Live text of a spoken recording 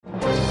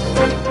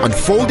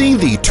unfolding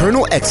the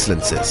eternal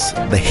excellences,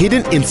 the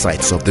hidden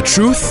insights of the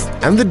truth,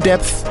 and the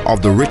depth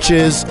of the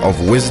riches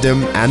of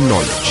wisdom and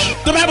knowledge.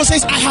 The Bible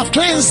says, I have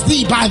cleansed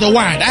thee by the word.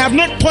 I have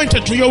not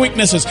pointed to your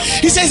weaknesses.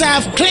 He says, I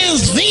have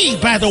cleansed thee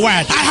by the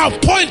word. I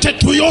have pointed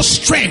to your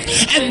strength.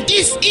 And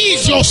this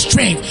is your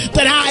strength,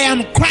 that I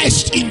am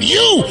Christ in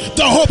you,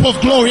 the hope of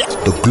glory.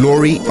 The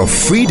glory of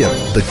freedom,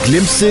 the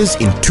glimpses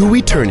into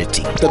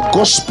eternity. The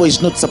gospel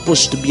is not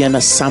supposed to be an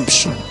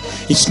assumption.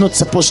 It's not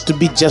supposed to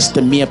be just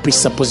a mere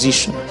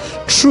presupposition.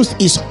 Truth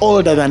is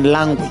older than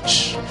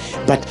language,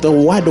 but the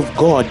word of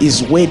God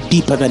is way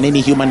deeper than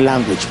any human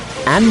language.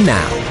 And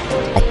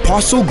now,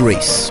 Apostle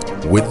Grace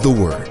with the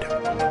word.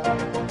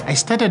 I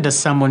started a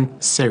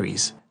sermon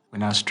series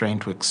when I was trying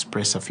to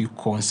express a few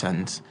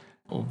concerns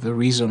of the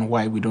reason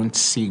why we don't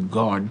see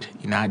God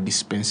in our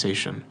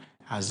dispensation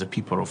as the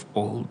people of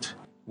old,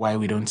 why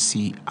we don't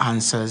see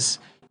answers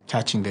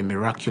touching the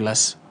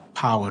miraculous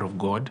power of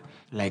God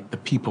like the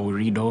people we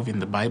read of in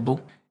the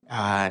Bible.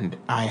 And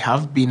I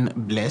have been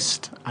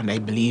blessed, and I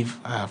believe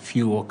a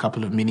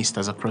couple of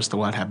ministers across the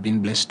world have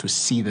been blessed to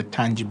see the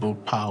tangible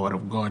power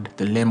of God,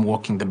 the lame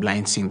walking, the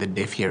blind seeing, the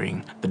deaf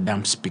hearing, the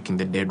dumb speaking,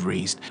 the dead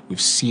raised. We've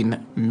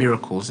seen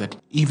miracles that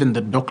even the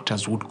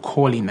doctors would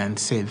call in and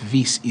say,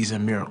 this is a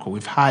miracle.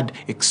 We've had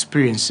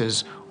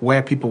experiences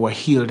where people were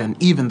healed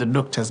and even the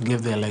doctors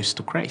gave their lives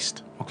to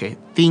Christ. Okay,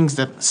 things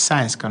that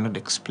science cannot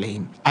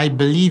explain. I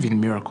believe in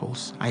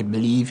miracles. I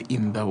believe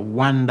in the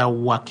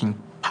wonder-working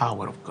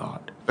power of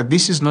God. But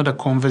this is not a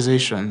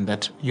conversation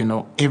that,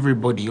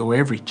 everybody or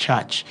every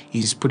church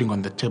is putting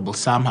on the table.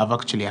 Some have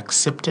actually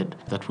accepted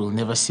that we'll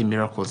never see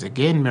miracles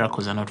again.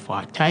 Miracles are not for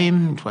our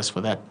time. It was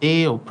for that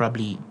day, or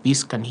probably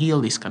this can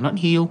heal, this cannot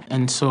heal.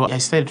 And so I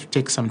started to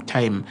take some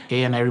time.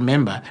 Okay? And I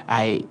remember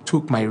I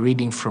took my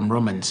reading from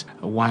Romans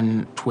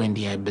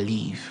 1:20, I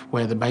believe,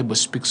 where the Bible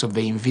speaks of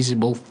the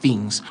invisible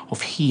things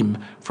of Him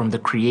from the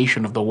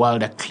creation of the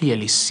world are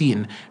clearly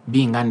seen,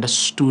 being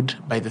understood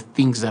by the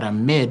things that are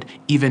made,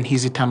 even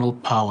His eternal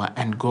power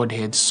and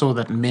Godhead, so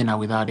that men are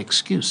without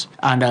excuse.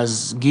 And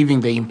as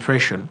giving the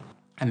impression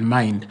and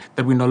mind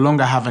that we no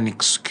longer have an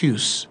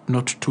excuse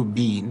not to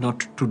be,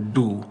 not to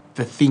do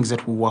the things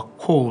that we were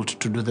called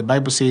to do. The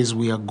Bible says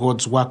we are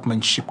God's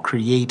workmanship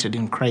created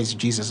in Christ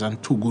Jesus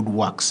unto good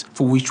works,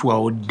 for which we are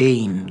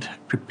ordained,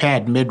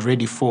 prepared, made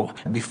ready for,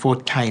 before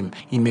time,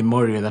 in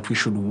memorial, that we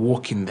should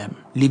walk in them,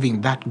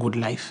 living that good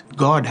life.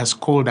 God has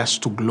called us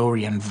to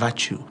glory and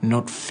virtue,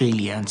 not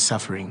failure and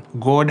suffering.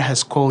 God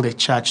has called the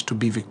church to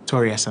be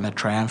victorious and a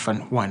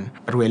triumphant one,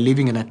 but we're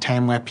living in a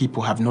time where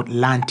people have not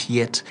learned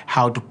yet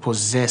how to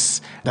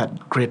possess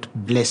that great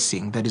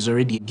blessing that is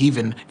already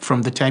given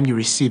from the time you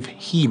receive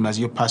Him as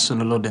your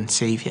personal Lord and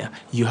Savior.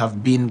 You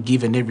have been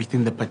given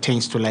everything that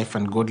pertains to life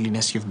and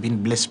godliness. You've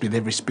been blessed with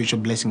every spiritual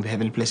blessing, the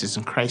heavenly places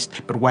in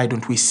Christ. But why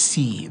don't we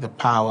see the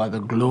power, the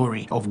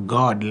glory of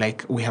God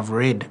like we have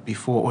read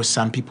before, or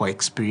some people are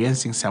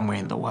experiencing somewhere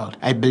in the world?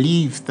 I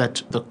believe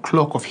that the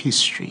clock of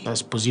history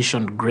has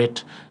positioned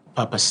great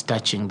purpose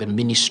touching the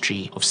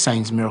ministry of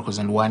signs, miracles,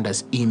 and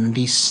wonders in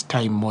this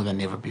time more than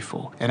ever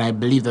before. And I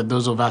believe that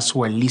those of us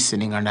who are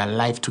listening and are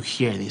alive to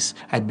hear this,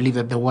 I believe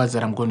that the words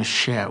that I'm going to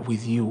share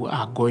with you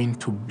are going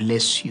to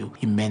bless you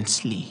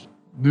immensely.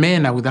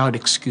 Men are without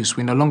excuse.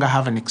 We no longer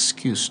have an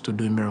excuse to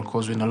do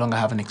miracles. We no longer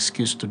have an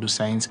excuse to do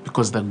signs,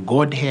 because the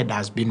Godhead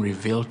has been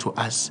revealed to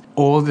us.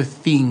 All the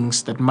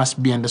things that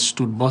must be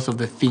understood, both of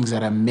the things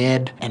that are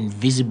made and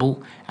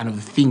visible and of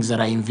the things that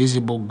are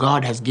invisible,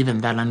 God has given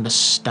that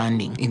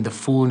understanding in the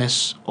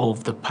fullness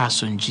of the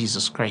person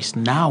Jesus Christ.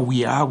 Now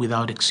we are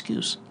without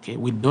excuse. Okay,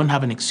 we don't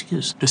have an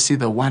excuse to see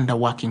the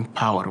wonder-working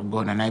power of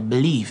God. And I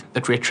believe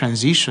that we're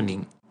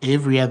transitioning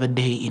every other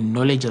day in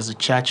knowledge as the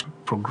church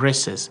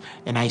progresses.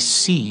 And I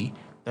see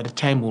that a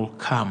time will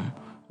come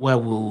where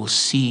we will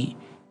see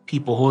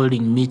people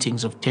holding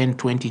meetings of 10,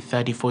 20,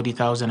 30,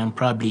 40,000, and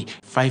probably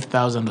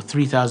 5,000 or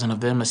 3,000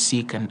 of them are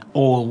sick, and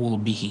all will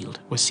be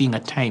healed. We're seeing a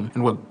time,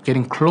 and we're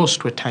getting close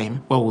to a time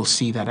where we'll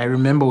see that. I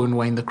remember when we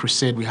were in the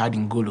crusade we had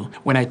in Gulu,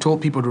 when I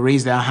told people to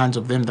raise their hands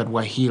of them that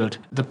were healed,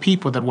 the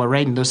people that were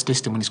writing those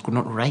testimonies could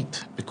not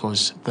write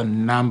because the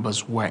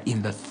numbers were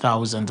in the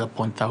thousands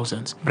upon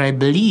thousands. But I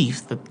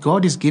believe that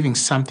God is giving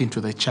something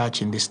to the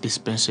church in this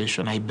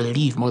dispensation. I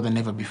believe more than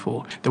ever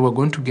before that we're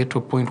going to get to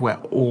a point where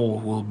all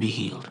will be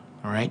healed.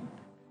 All right?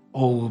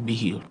 All will be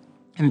healed.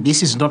 And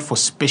this is not for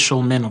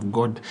special men of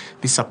God,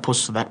 this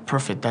apostle, that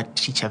prophet, that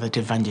teacher, that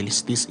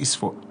evangelist. This is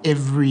for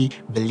every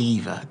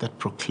believer that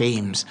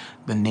proclaims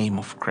the name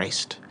of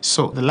Christ.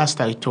 So the last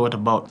I taught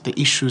about the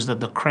issues that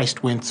the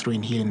Christ went through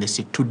in healing the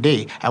sick.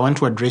 Today, I want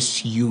to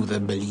address you,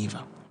 the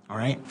believer. All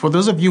right? For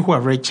those of you who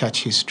have read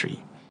church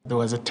history, there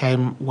was a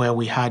time where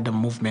we had a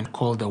movement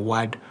called the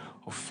Word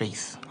of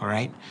Faith. All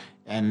right?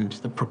 And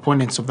the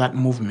proponents of that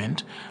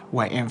movement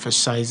were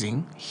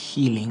emphasizing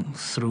healing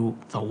through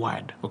the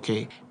word,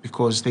 okay?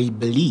 Because they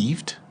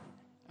believed,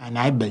 and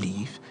I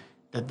believe,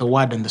 that the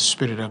word and the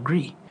spirit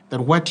agree.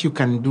 That what you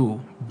can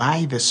do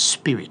by the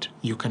spirit,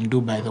 you can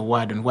do by the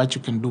word. And what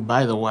you can do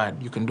by the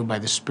word, you can do by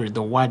the spirit.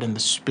 The word and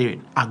the spirit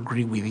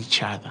agree with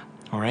each other.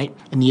 All right.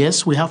 And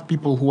yes, we have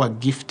people who are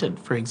gifted.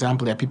 For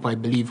example, there are people I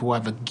believe who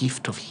have a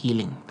gift of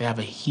healing. They have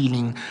a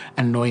healing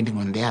anointing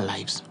on their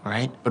lives. All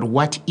right. But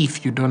what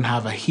if you don't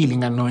have a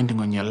healing anointing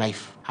on your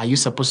life? Are you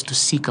supposed to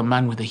seek a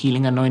man with a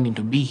healing anointing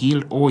to be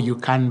healed, or you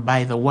can,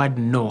 by the word,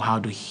 know how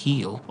to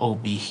heal or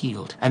be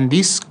healed? And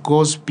this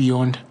goes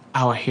beyond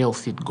our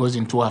health. It goes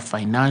into our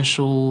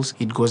financials.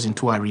 It goes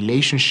into our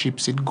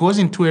relationships. It goes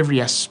into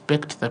every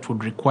aspect that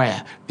would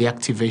require the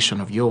activation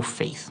of your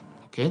faith.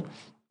 Okay.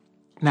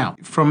 Now,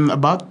 from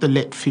about the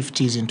late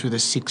 50s into the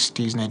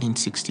 60s,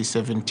 1960,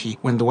 70,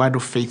 when the Word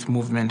of Faith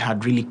movement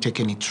had really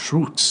taken its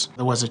roots,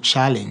 there was a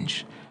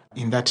challenge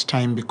in that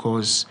time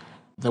because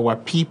there were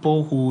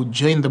people who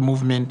joined the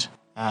movement,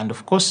 and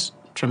of course,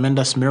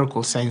 tremendous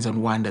miracle signs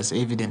and wonders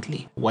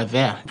evidently were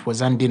there. It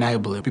was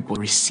undeniable. People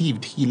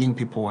received healing,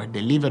 people were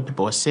delivered,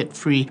 people were set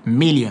free,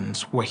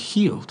 millions were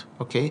healed,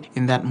 okay,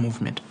 in that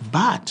movement.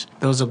 But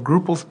there was a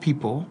group of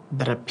people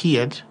that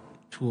appeared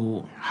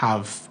to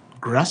have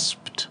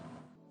grasped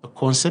the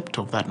concept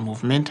of that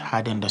movement,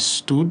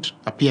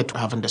 appeared to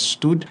have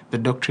understood the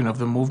doctrine of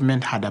the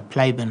movement, had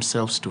applied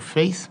themselves to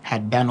faith,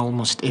 had done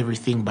almost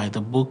everything by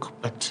the book,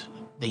 but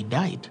they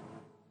died,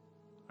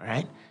 all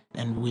right?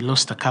 And we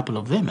lost a couple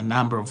of them,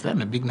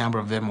 a big number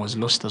of them was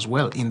lost as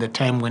well in the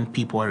time when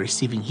people were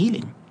receiving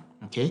healing,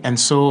 okay? And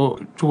so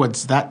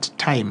towards that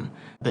time,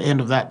 the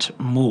end of that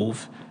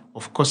move,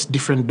 of course,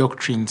 different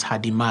doctrines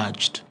had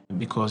emerged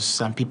because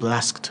some people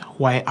asked,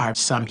 why are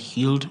some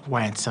healed?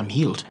 Why aren't some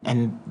healed?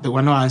 And there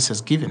were no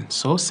answers given.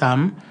 So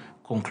some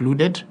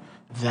concluded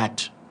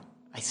that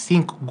I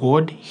think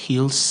God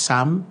heals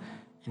some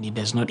and he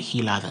does not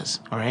heal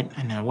others, all right?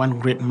 And one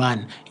great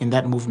man in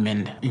that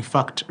movement, in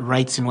fact,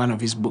 writes in one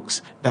of his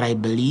books that I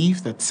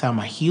believe that some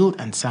are healed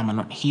and some are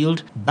not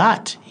healed,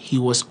 but he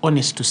was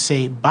honest to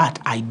say, but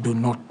I do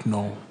not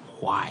know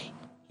why,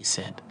 he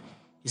said.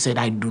 He said,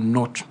 I do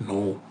not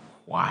know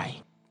why.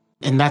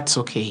 And that's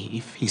okay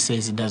if he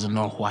says he doesn't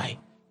know why.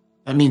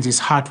 That means his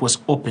heart was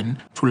open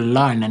to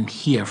learn and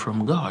hear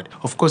from God.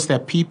 Of course, there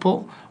are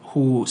people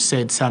who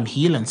said some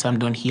heal and some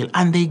don't heal,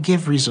 and they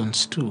gave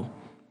reasons too.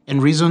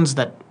 And reasons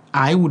that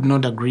I would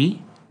not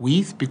agree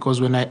with,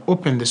 because when I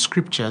open the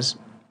scriptures,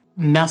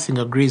 nothing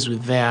agrees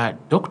with their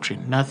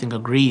doctrine. Nothing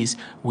agrees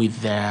with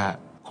their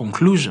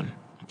conclusion,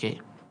 okay?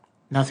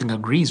 Nothing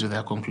agrees with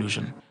their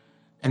conclusion.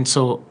 And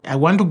so I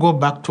want to go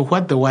back to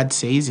what the word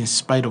says in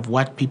spite of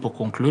what people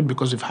conclude,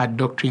 because we've had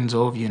doctrines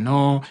of,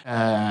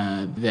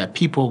 there are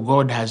people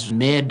God has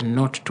made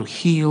not to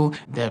heal.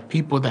 There are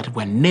people that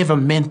were never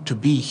meant to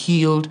be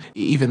healed,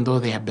 even though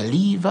they are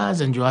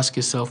believers. And you ask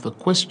yourself the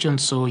question,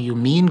 so you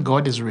mean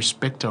God is a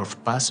respecter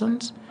of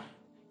persons?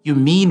 You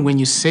mean when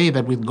you say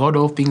that with God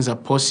all things are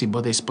possible,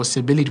 there's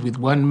possibility with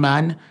one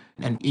man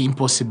and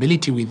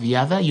impossibility with the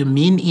other? You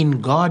mean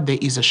in God there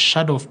is a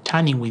shadow of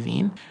turning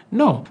within?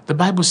 No, the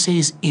Bible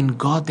says in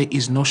God there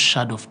is no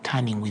shadow of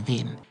turning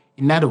within.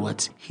 In other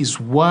words,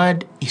 his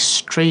word is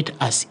straight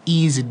as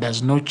is, it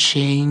does not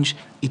change,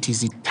 it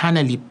is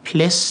eternally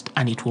placed,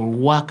 and it will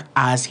work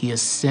as he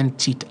has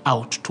sent it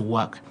out to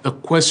work. The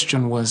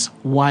question was,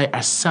 why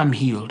are some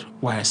healed?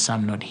 Why are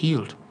some not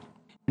healed?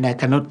 And I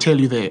cannot tell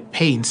you the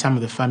pain some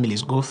of the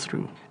families go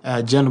through.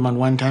 A gentleman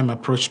one time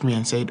approached me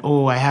and said,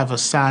 I have a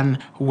son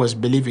who was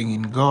believing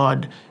in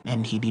God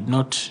and he did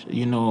not,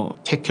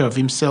 take care of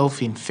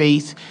himself in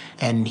faith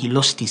and he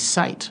lost his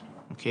sight.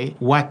 Okay,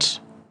 what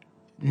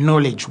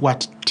knowledge,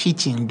 what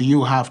teaching do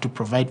you have to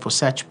provide for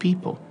such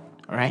people?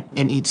 All right.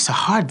 And it's a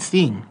hard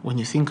thing when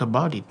you think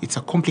about it. It's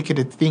a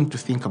complicated thing to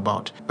think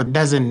about, but it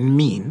doesn't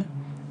mean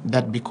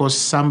that because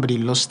somebody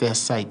lost their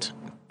sight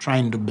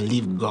trying to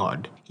believe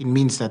God, it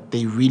means that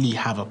they really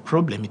have a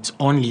problem. It's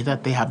only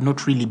that they have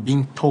not really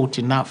been taught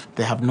enough.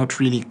 They have not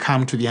really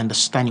come to the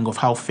understanding of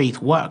how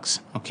faith works,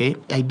 okay?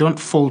 I don't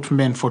fault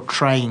men for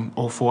trying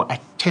or for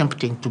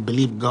attempting to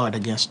believe God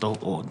against all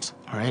odds,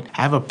 all right?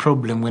 I have a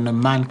problem when a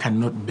man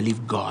cannot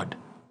believe God.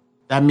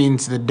 That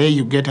means the day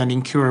you get an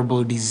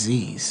incurable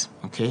disease,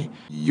 okay,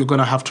 you're going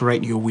to have to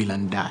write your will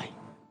and die,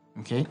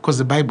 okay? Because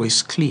the Bible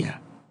is clear.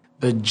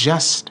 The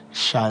just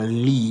shall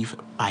live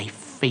by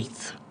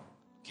faith.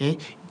 Okay?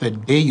 The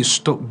day you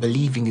stop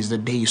believing is the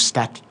day you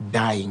start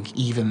dying,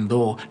 even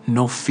though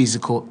no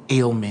physical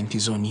ailment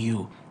is on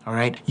you. All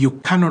right? You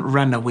cannot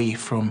run away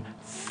from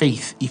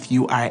faith if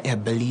you are a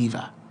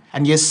believer.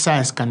 And yes,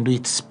 science can do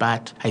its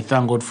part. I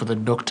thank God for the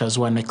doctors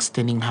who are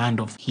extending hand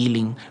of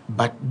healing,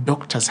 but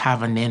doctors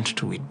have an end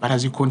to it. But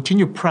as you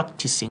continue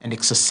practicing and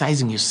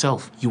exercising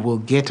yourself, you will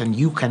get and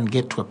you can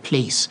get to a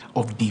place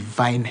of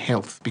divine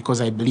health,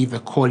 because I believe the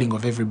calling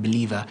of every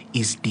believer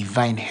is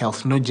divine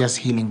health, not just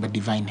healing, but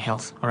divine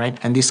health. All right?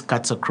 And this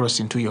cuts across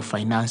into your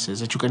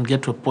finances, that you can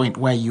get to a point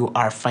where you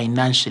are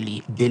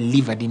financially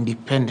delivered,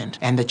 independent,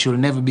 and that you'll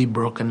never be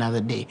broke another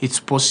day. It's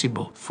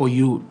possible for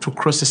you to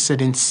cross a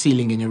certain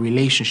ceiling in your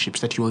relationship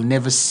that you will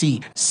never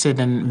see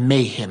certain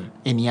mayhem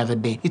any other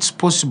day. It's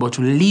possible to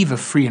live a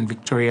free and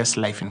victorious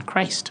life in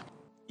Christ.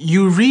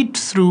 You read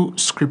through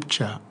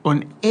scripture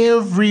on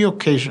every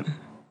occasion.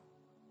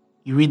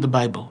 You read the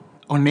Bible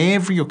on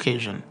every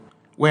occasion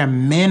where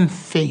men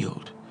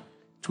failed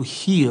to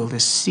heal the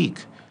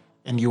sick,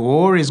 and you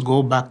always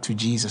go back to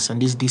Jesus,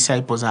 and these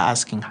disciples are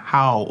asking,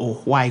 how or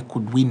why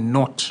could we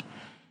not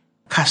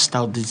cast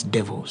out these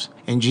devils?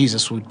 And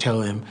Jesus would tell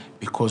them,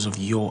 because of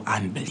your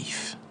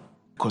unbelief.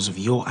 Because of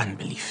your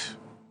unbelief.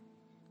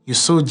 You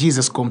saw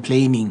Jesus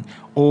complaining,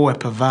 oh, a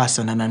perverse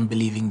and an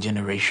unbelieving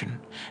generation,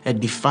 a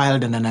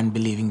defiled and an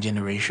unbelieving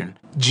generation.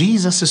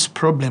 Jesus'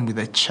 problem with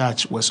the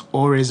church was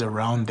always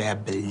around their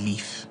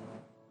belief.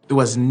 There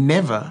was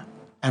never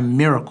a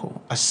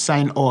miracle, a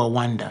sign, or a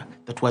wonder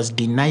that was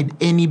denied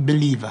any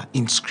believer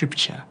in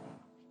Scripture,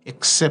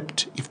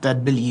 except if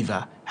that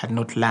believer had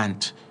not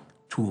learned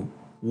to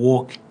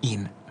walk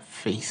in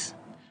faith.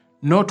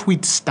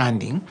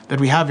 Notwithstanding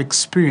that we have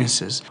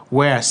experiences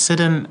where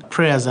certain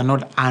prayers are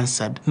not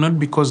answered, not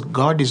because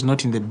God is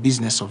not in the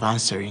business of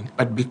answering,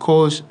 but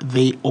because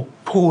they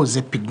oppose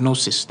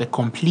epignosis, the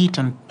complete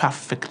and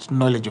perfect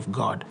knowledge of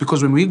God.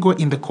 Because when we go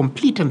in the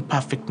complete and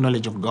perfect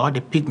knowledge of God,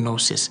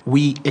 epignosis,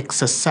 we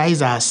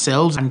exercise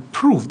ourselves and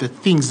prove the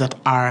things that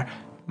are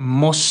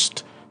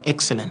most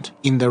excellent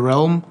in the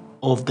realm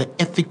of the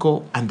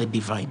ethical and the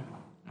divine.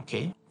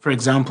 Okay? For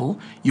example,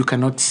 you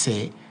cannot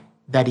say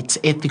that it's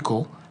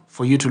ethical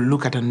for you to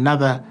look at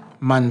another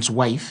man's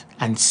wife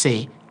and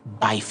say,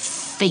 by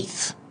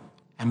faith,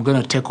 I'm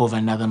going to take over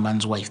another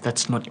man's wife.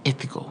 That's not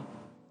ethical.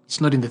 It's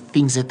not in the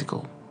things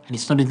ethical, and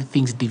it's not in the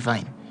things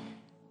divine.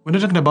 We're not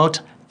talking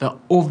about the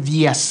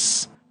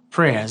obvious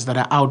prayers that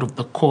are out of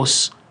the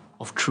course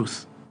of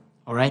truth.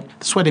 All right?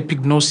 That's what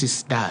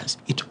epignosis does.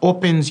 It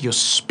opens your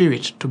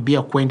spirit to be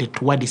acquainted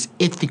to what is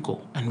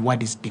ethical and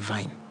what is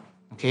divine.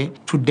 Okay?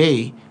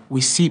 Today, we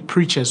see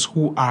preachers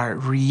who are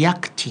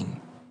reacting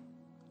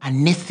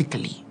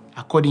unethically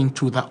according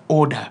to the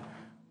order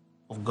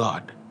of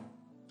God.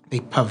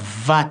 They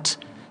pervert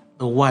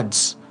the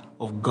words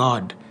of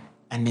God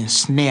and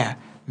ensnare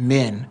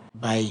men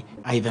by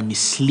either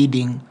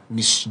misleading,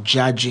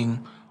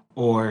 misjudging,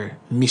 or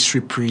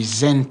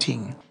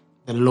misrepresenting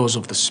the laws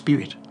of the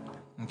Spirit.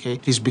 Okay?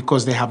 It is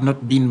because they have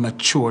not been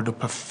matured or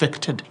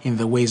perfected in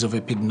the ways of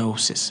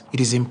epignosis.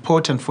 It is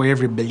important for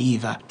every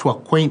believer to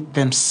acquaint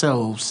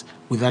themselves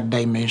with that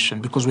dimension,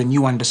 because when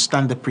you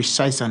understand the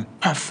precise and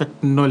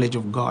perfect knowledge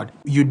of God,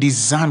 you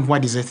discern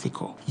what is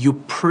ethical. You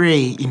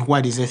pray in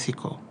what is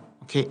ethical,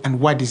 okay, and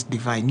what is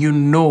divine. You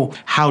know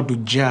how to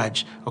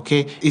judge,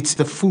 okay? It's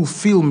the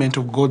fulfillment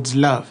of God's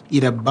love.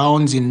 It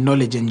abounds in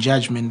knowledge and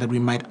judgment that we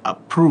might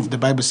approve. The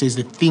Bible says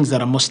the things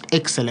that are most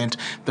excellent,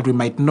 that we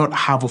might not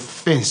have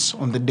offense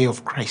on the day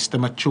of Christ. The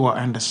mature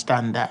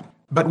understand that.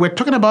 But we're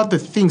talking about the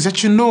things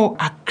that you know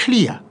are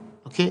clear,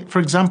 okay? For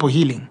example,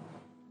 healing.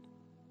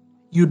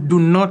 You do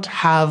not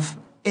have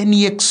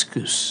any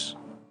excuse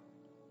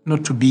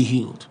not to be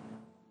healed,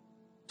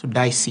 to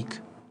die sick.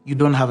 You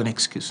don't have an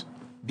excuse,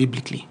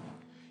 biblically.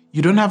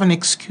 You don't have an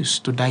excuse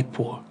to die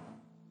poor.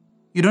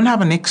 You don't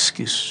have an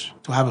excuse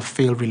to have a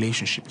failed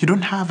relationship. You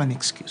don't have an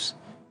excuse.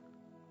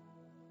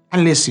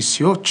 Unless it's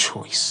your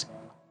choice,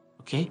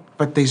 okay?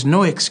 But there's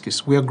no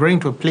excuse. We are growing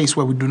to a place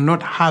where we do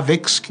not have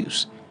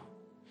excuse.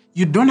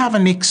 You don't have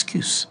an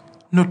excuse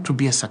not to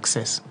be a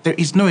success. There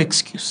is no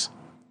excuse.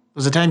 There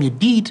was a time you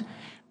did,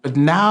 but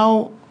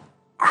now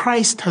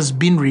Christ has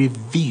been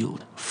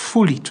revealed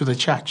fully to the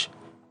church,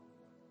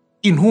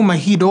 in whom are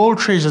hid all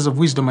treasures of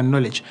wisdom and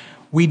knowledge.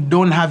 We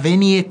don't have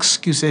any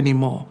excuse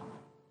anymore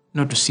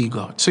not to see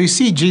God. So you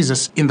see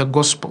Jesus in the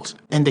Gospels,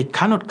 and they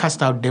cannot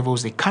cast out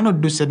devils, they cannot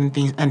do certain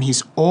things, and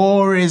he's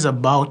always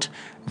about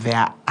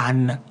their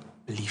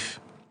unbelief.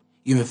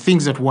 In the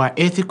things that were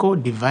ethical,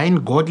 divine,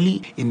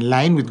 godly, in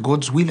line with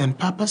God's will and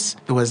purpose,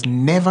 there was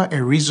never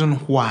a reason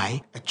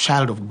why a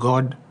child of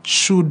God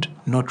should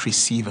not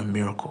receive a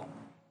miracle.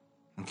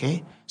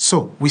 Okay?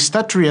 So we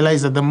start to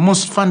realize that the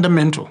most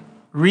fundamental,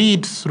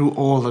 read through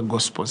all the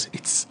Gospels,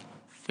 it's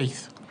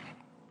faith.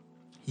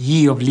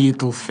 Ye of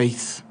little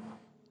faith,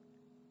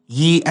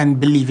 ye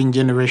unbelieving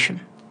generation.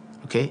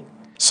 Okay?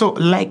 So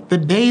like the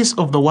days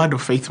of the Word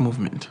of Faith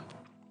movement,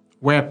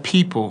 where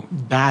people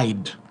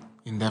died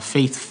in their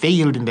faith,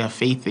 failed in their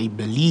faith, they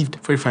believed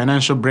for a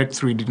financial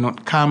breakthrough, it did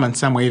not come, and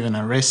some were even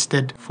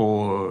arrested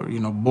for,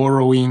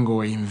 borrowing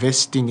or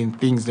investing in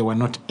things they were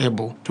not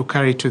able to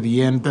carry to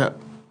the end. The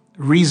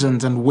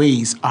reasons and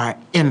ways are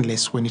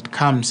endless when it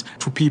comes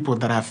to people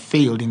that have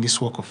failed in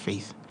this walk of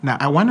faith. Now,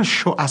 I want to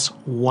show us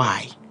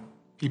why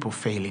people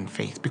fail in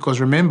faith. Because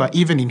remember,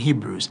 even in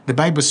Hebrews, the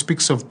Bible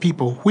speaks of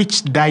people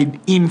which died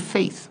in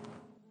faith.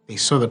 They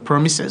saw the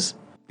promises,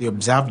 they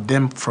observed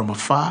them from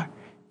afar,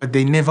 but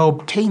they never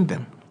obtained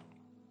them.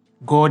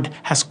 God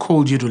has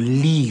called you to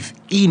live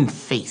in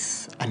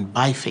faith and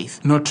by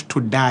faith, not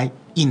to die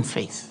in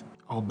faith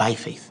or by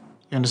faith.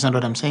 You understand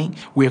what I'm saying?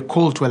 We are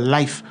called to a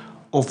life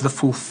of the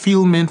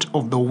fulfillment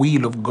of the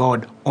will of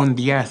God on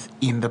the earth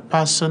in the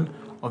person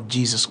of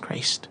Jesus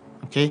Christ.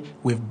 Okay?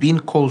 We've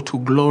been called to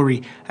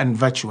glory and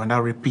virtue, and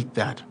I'll repeat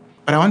that.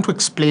 But I want to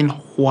explain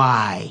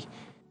why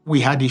we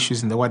had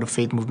issues in the Word of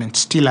Faith movement,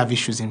 still have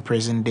issues in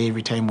present day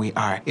every time we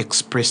are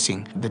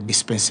expressing the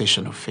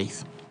dispensation of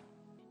faith.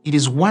 It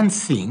is one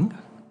thing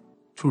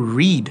to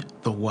read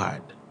the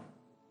Word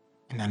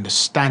and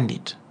understand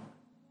it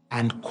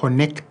and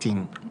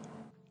connecting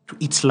to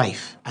its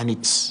life. And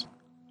it's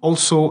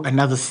also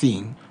another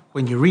thing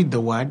when you read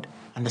the word,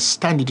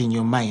 understand it in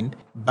your mind,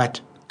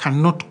 but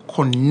cannot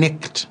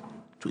connect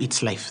to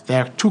its life.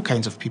 There are two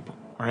kinds of people,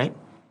 all right?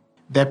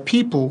 There are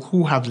people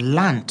who have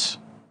learned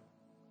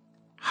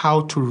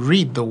how to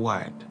read the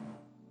word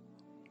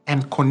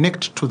and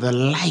connect to the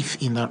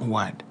life in that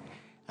word.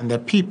 And there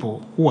are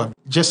people who have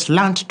just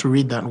learned to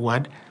read that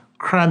word,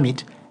 cram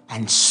it,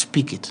 and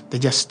speak it. They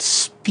just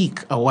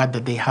speak a word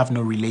that they have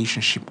no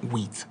relationship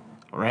with,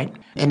 all right?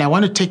 And I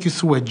want to take you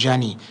through a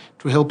journey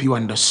to help you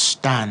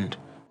understand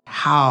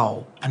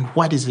how and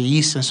what is the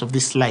essence of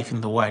this life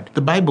in the word.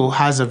 The Bible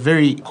has a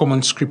very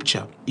common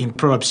scripture in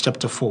Proverbs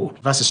chapter 4,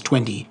 verses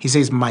 20. He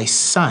says, "My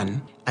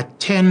son,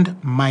 attend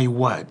my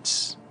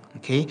words."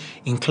 Okay?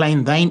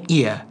 "Incline thine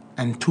ear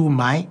unto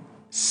my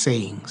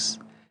sayings.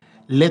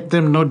 Let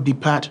them not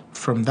depart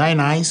from thine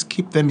eyes.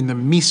 Keep them in the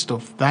midst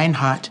of thine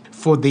heart,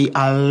 for they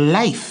are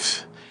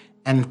life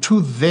unto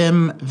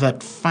them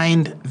that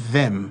find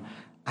them,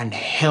 and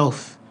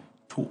health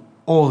to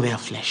all their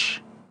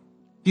flesh."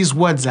 These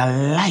words are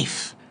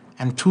life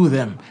unto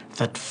them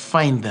that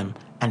find them,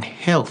 and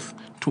health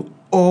to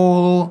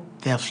all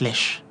their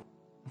flesh.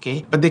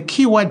 Okay? But the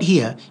key word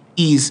here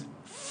is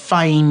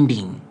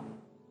finding.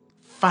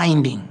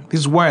 Finding.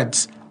 These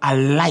words are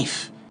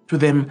life to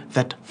them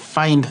that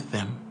find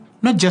them.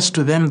 Not just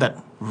to them that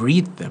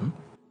read them,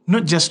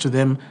 not just to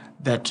them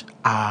that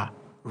are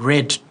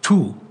read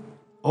to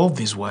all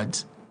these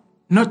words,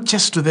 not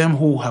just to them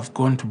who have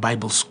gone to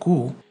Bible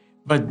school,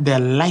 but their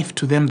life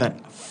to them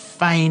that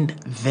find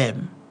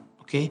them.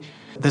 Okay?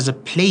 There's a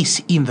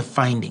place in the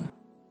finding.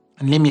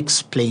 And let me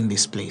explain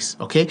this place.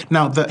 Okay?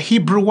 Now, the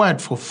Hebrew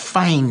word for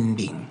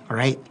finding,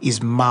 right, is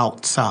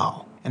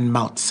mautzal. And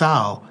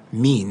mautzal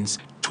means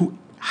to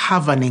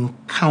have an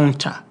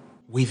encounter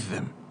with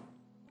them.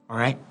 All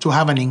right? To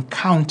have an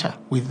encounter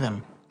with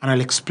them. And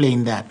I'll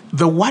explain that.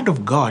 The word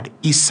of God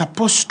is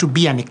supposed to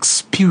be an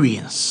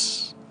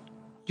experience.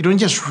 You don't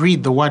just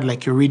read the word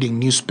like you're reading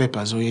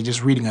newspapers or you're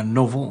just reading a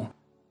novel.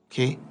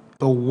 Okay?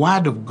 The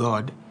word of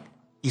God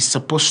is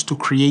supposed to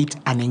create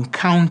an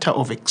encounter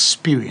of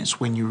experience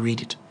when you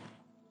read it.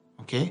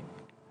 Okay?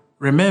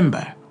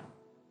 Remember,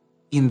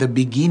 in the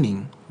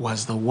beginning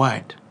was the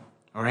word.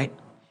 All right?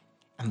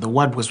 And the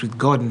word was with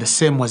God, and the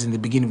same was in the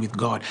beginning with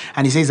God.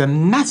 And he says that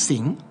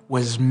nothing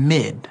was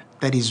made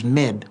that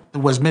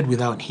was made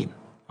without him.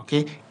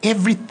 Okay?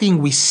 Everything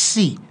we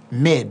see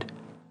made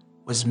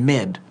was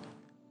made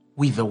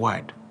with the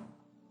word.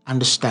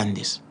 Understand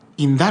this.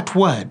 In that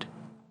word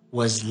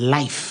was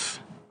life.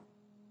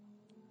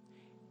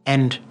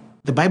 And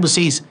the Bible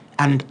says,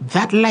 and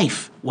that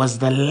life was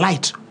the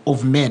light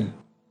of men.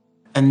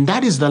 And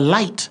that is the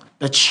light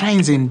that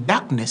shines in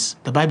darkness.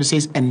 The Bible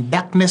says, and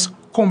darkness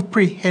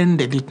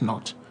comprehended it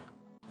not.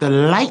 The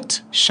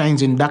light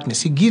shines in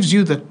darkness. He gives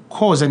you the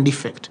cause and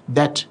effect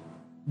that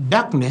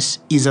darkness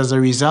is as a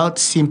result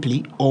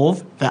simply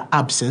of the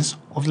absence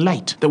of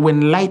light. That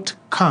when light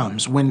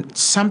comes, when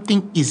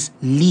something is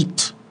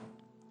lit,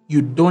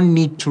 you don't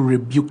need to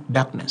rebuke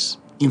darkness.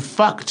 In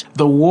fact,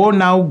 the war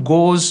now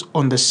goes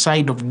on the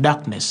side of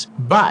darkness,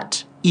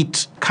 but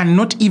it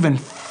cannot even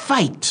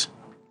fight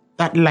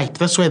that light.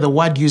 That's why the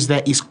word used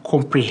there is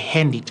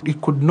comprehend it.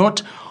 It could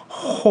not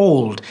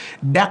hold.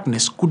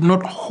 Darkness could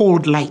not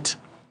hold light.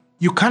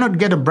 You cannot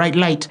get a bright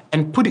light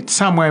and put it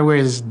somewhere where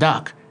it's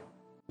dark,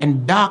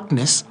 and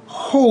darkness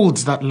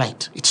holds that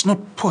light. It's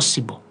not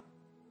possible.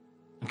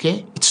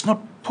 Okay? It's not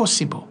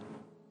possible.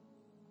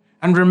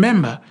 And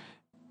remember,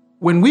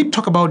 when we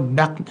talk about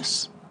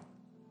darkness,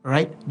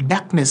 right?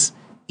 Darkness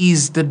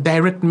is the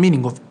direct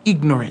meaning of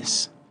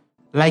ignorance,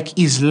 like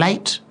is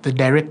light the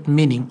direct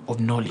meaning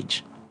of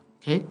knowledge.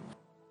 Okay?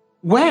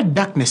 Where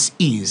darkness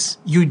is,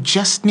 you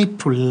just need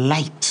to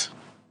light.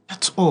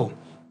 That's all.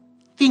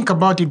 Think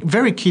about it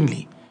very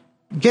keenly.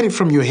 Get it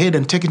from your head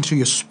and take it to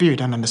your spirit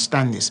and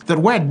understand this. That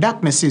where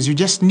darkness is, you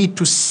just need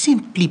to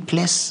simply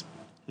place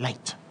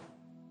light.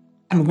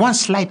 And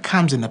once light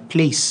comes in a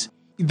place,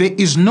 there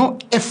is no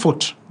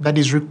effort that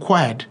is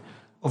required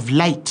of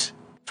light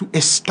to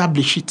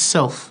establish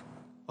itself,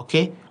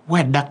 okay?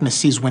 Where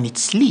darkness is when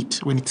it's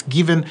lit, when it's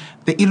given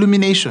the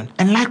illumination.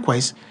 And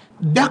likewise,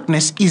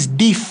 darkness is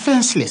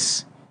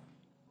defenseless.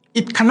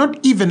 It cannot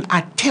even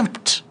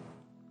attempt.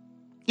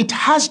 It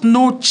has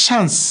no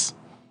chance,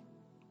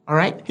 all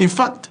right? In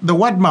fact, the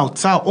word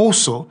mautzal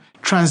also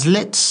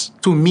translates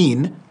to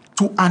mean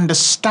to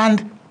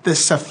understand the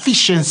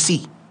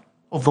sufficiency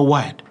of the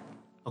word.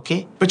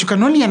 Okay? But you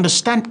can only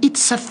understand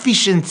its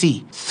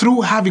sufficiency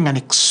through having an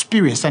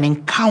experience, an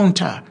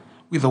encounter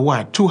with the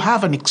word. To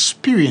have an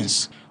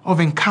experience of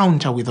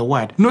encounter with the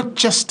word. Not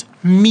just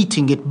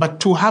meeting it, but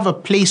to have a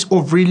place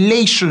of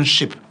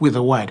relationship with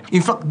the word.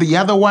 In fact, the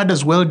other word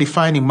as well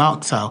defined in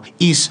mautzal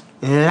is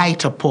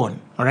light upon.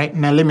 All right?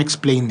 Now let me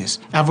explain this.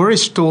 I've already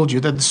told you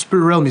that the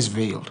spirit realm is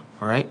veiled.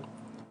 All right?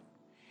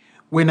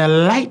 When a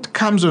light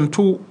comes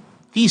onto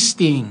these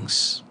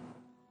things,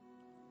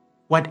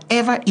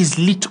 whatever is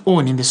lit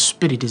on in the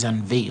spirit is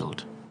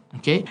unveiled.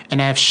 Okay?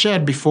 And I have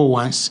shared before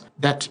once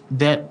that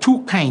there are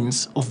two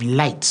kinds of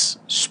lights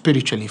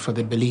spiritually for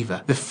the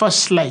believer. The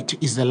first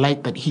light is the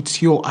light that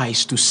hits your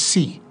eyes to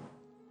see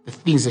the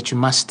things that you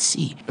must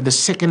see. But the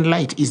second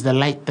light is the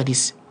light that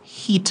is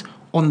hit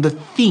on the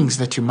things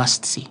that you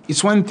must see.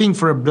 It's one thing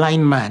for a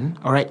blind man,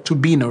 all right, to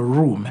be in a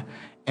room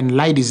and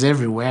light is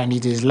everywhere and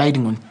it is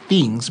lighting on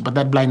things, but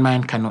that blind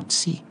man cannot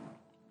see.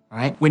 All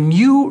right? When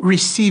you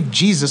receive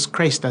Jesus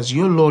Christ as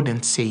your Lord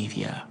and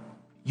Savior,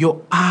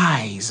 your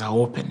eyes are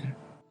open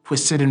to a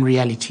certain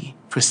reality,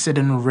 to a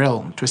certain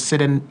realm, to a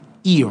certain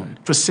eon,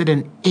 to a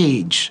certain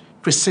age,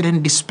 to a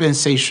certain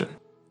dispensation.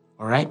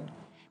 All right?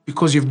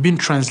 Because you've been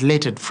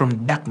translated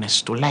from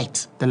darkness to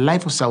light. The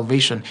life of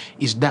salvation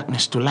is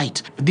darkness to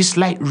light. But this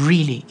light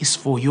really is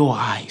for your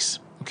eyes.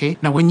 Okay?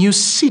 Now, when you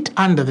sit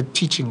under the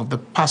teaching of the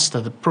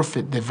pastor, the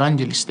prophet, the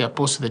evangelist, the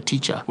apostle, the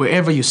teacher,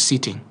 wherever you're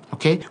sitting,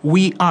 okay,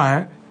 we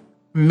are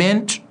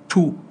meant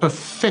to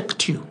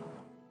perfect you,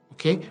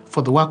 okay,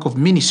 for the work of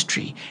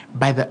ministry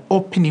by the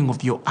opening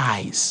of your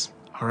eyes.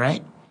 All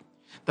right?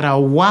 That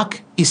our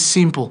work is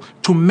simple,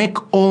 to make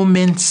all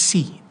men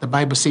see. The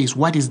Bible says,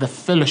 what is the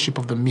fellowship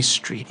of the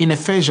mystery? In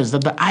Ephesians,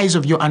 that the eyes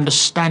of your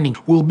understanding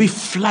will be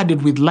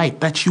flooded with light,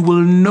 that you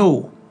will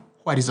know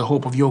what is the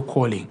hope of your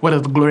calling, what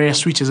are the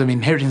glorious riches of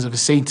inheritance of the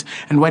saints,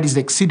 and what is the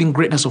exceeding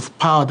greatness of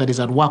power that is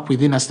at work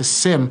within us, the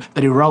same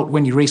that he wrought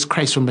when he raised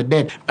Christ from the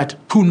dead. But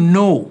to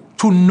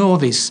know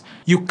this,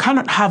 you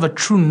cannot have a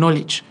true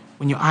knowledge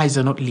when your eyes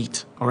are not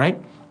lit, all right?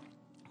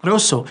 But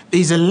also, there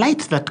is a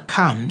light that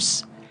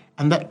comes,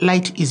 and that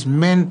light is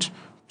meant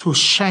to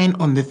shine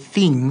on the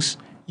things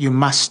you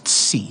must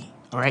see,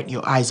 all right?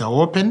 Your eyes are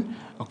open,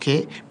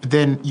 okay? But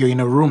then you're in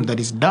a room that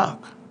is dark,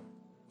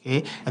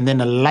 okay? And then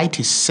a light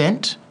is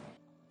sent,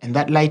 and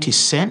that light is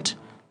sent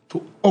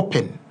to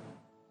open,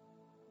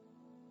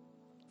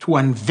 to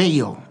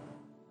unveil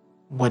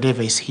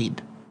whatever is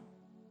hid,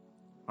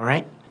 all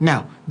right?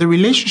 Now, the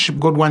relationship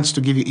God wants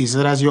to give you is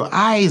that as your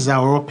eyes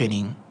are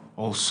opening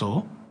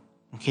also,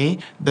 okay,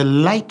 the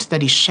light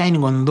that is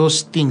shining on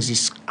those things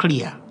is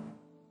clear.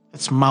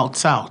 It's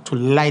mouths out to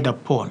light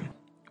upon,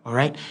 all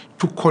right,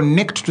 to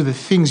connect to the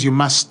things you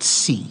must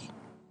see.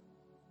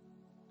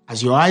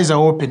 As your eyes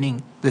are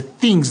opening, the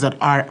things that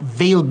are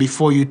veiled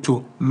before you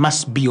too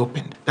must be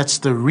opened. That's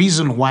the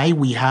reason why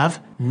we have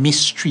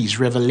mysteries,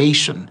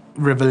 revelation.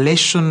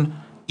 Revelation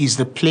is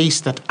the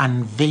place that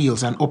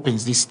unveils and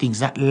opens these things.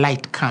 That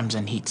light comes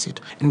and hits it.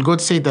 And God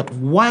said that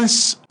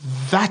once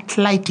that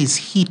light is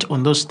hit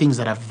on those things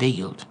that are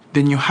veiled,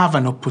 then you have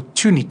an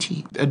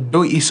opportunity. A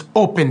door is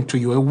open to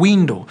you. A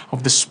window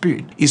of the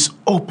Spirit is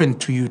open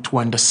to you to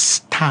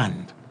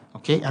understand.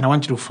 Okay? And I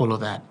want you to follow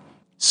that.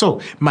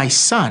 So, my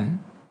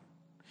son,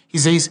 he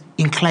says,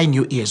 incline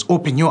your ears,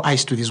 open your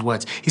eyes to these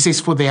words. He says,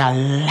 for they are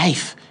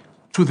life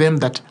to them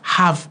that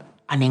have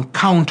an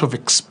encounter of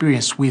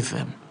experience with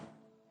them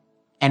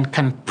and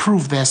can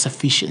prove their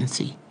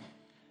sufficiency.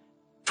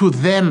 To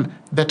them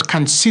that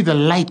can see the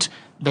light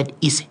that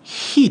is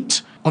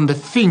hit on the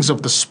things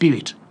of the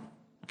Spirit.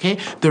 Okay?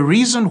 The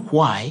reason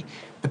why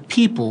the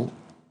people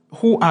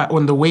who are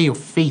on the way of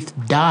faith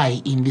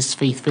die in this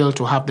faith, fail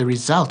to have the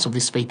results of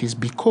this faith, is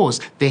because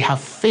they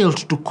have failed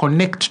to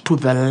connect to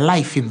the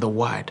life in the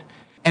Word.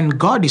 And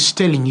God is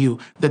telling you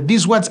that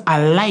these words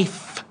are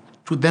life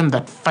to them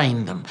that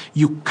find them.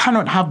 You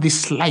cannot have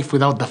this life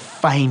without the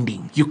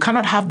finding. You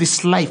cannot have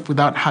this life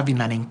without having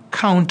an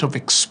encounter of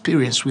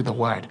experience with the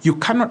Word. You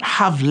cannot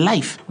have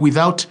life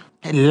without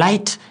a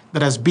light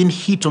that has been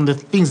hit on the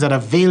things that are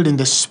veiled in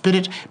the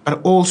Spirit,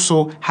 but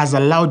also has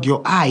allowed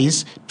your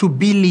eyes to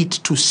be lit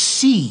to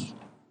see.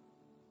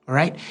 All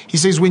right? He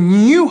says, when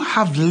you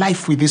have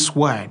life with this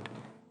Word,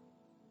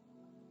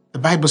 the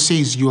Bible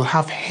says you'll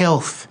have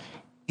health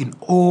in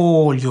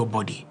all your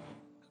body.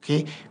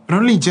 Okay? But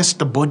not only just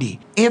the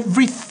body,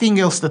 everything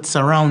else that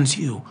surrounds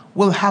you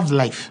will have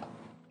life.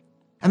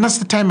 And that's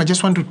the time I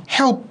just want to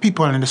help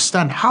people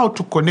understand how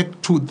to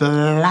connect to the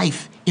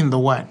life in the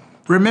Word.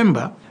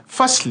 Remember,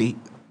 firstly,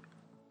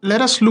 let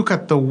us look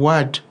at the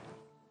Word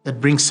that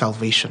brings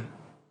salvation.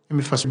 Let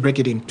me first break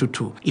it into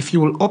two. If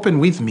you will open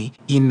with me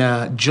in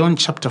John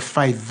chapter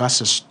 5,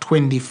 verses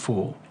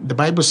 24, the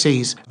Bible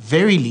says,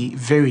 verily,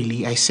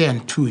 verily, I say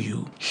unto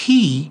you,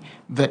 he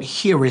that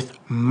heareth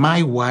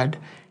my word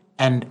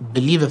and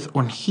believeth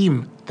on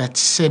him that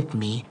sent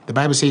me, the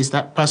Bible says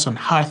that person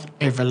hath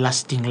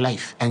everlasting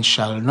life and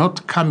shall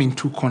not come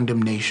into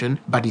condemnation,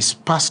 but is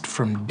passed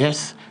from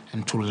death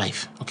unto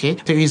life. Okay?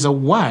 There is a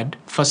word,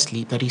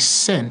 firstly, that is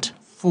sent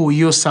for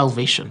your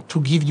salvation, to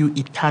give you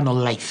eternal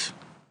life.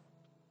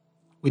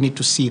 We need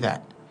to see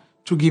that.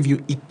 To give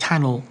you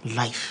eternal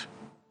life.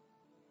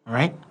 All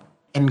right?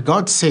 And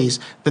God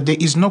says that there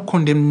is no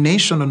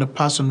condemnation on the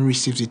person who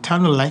receives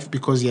eternal life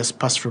because he has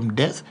passed from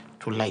death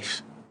to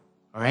life.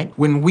 All right?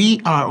 When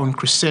we are on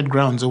crusade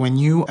grounds, or when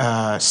you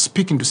are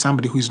speaking to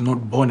somebody who is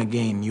not born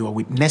again, you are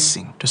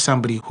witnessing to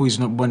somebody who is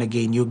not born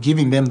again, you're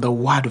giving them the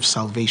word of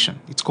salvation.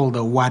 It's called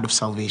the word of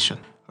salvation.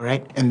 All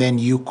right. And then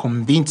you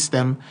convince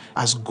them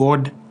as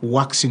God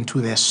works into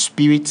their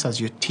spirits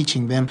as you're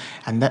teaching them,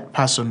 and that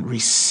person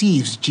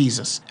receives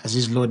Jesus as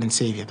his Lord and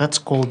Savior. That's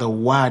called the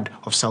word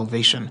of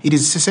salvation. It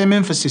is the same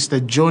emphasis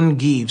that John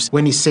gives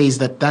when he says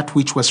that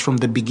which was from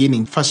the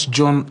beginning. 1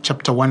 John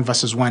chapter 1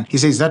 verses 1. He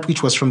says that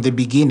which was from the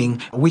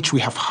beginning, which we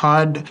have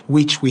heard,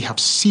 which we have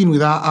seen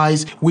with our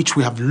eyes, which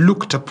we have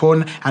looked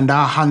upon, and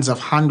our hands have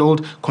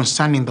handled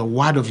concerning the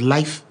word of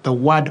life. The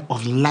word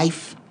of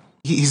life.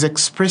 He's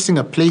expressing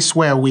a place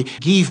where we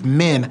give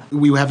men,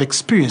 we have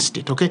experienced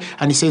it, okay?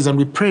 And he says, and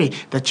we pray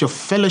that your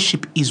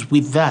fellowship is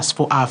with us,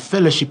 for our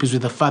fellowship is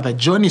with the Father.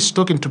 John is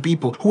talking to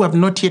people who have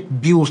not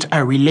yet built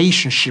a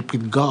relationship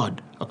with God,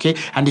 okay?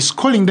 And he's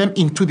calling them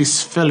into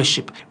this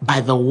fellowship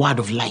by the word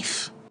of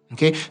life,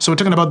 okay? So we're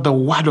talking about the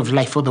word of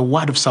life or the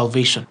word of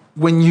salvation.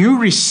 When you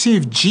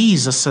receive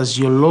Jesus as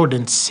your Lord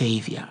and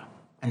Savior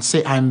and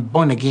say, I'm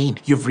born again,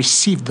 you've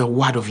received the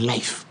word of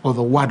life or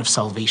the word of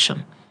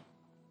salvation.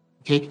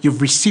 Okay,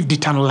 you've received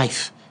eternal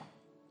life.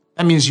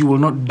 That means you will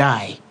not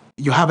die.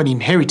 You have an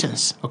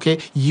inheritance. Okay,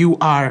 you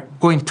are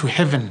going to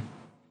heaven.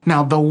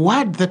 Now, the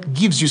word that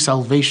gives you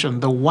salvation,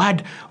 the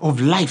word of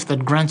life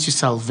that grants you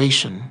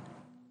salvation,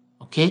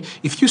 okay,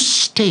 if you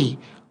stay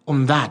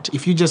on that,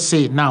 if you just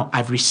say, now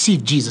I've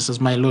received Jesus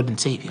as my Lord and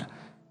Savior,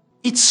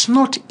 it's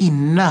not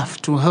enough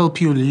to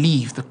help you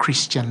live the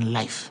Christian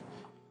life.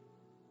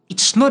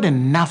 It's not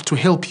enough to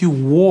help you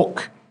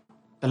walk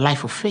the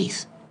life of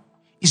faith.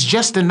 It's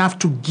just enough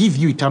to give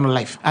you eternal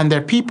life. And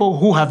there are people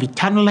who have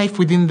eternal life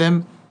within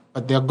them,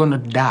 but they're going to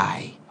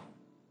die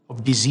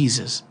of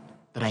diseases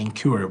that are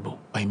incurable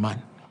by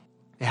man.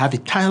 They have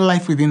eternal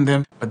life within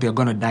them, but they're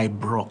going to die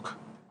broke.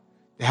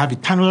 They have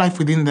eternal life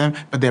within them,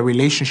 but their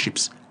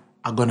relationships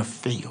are going to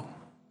fail.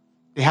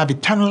 They have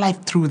eternal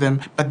life through them,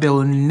 but they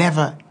will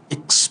never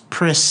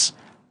express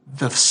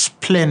the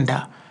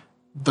splendor,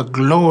 the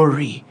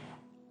glory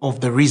of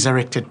the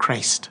resurrected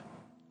Christ.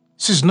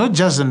 So it's not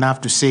just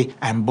enough to say,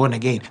 I'm born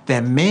again. There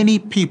are many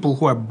people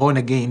who are born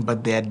again,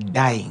 but they are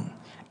dying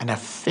and are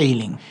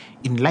failing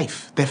in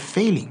life. They're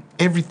failing.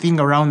 Everything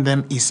around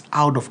them is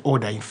out of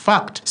order. In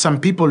fact,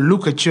 some people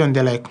look at you and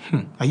they're like,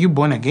 are you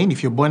born again?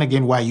 If you're born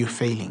again, why are you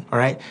failing? All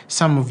right.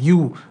 Some of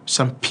you,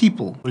 some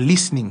people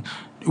listening,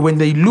 when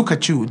they look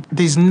at you,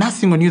 there's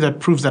nothing on you that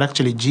proves that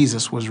actually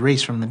Jesus was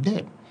raised from the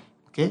dead.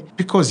 Okay.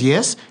 Because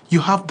yes,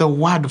 you have the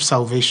word of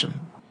salvation,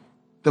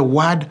 the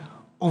word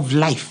of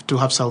life to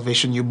have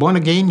salvation. You're born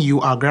again,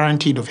 you are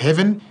guaranteed of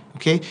heaven,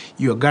 okay?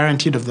 You are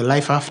guaranteed of the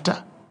life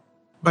after.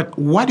 But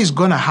what is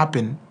going to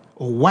happen,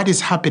 or what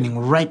is happening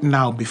right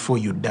now before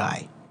you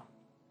die?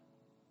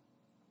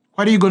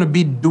 What are you going to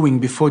be doing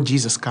before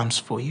Jesus comes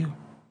for you?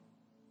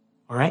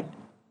 All right?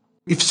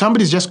 If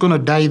somebody's just going to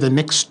die the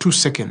next 2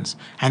 seconds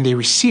and they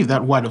receive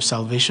that word of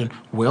salvation,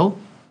 well,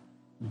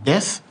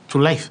 death to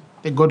life,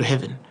 they go to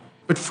heaven.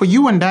 But for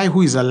you and I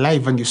who is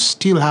alive and you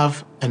still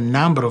have a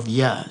number of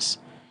years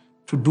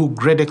to do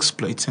great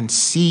exploits and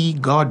see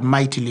God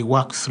mightily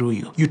work through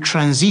you, you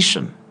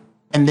transition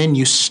and then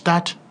you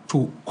start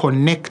to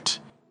connect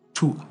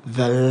to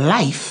the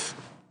life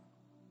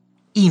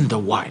in the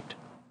word.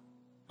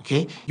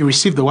 Okay? You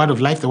receive the word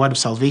of life, the word of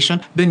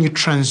salvation, then you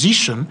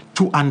transition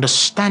to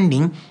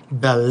understanding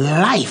the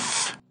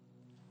life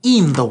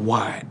in the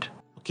word.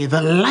 Okay?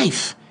 The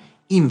life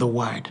in the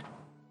word.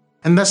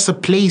 And that's the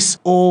place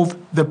of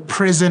the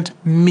present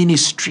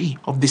ministry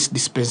of this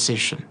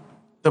dispensation.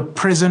 The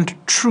present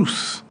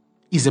truth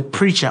is a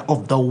preacher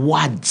of the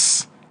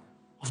words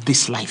of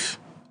this life.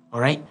 All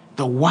right?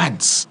 The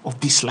words of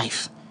this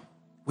life.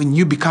 When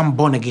you become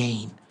born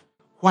again,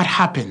 what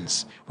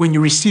happens? When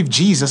you receive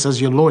Jesus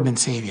as your Lord and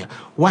Savior,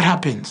 what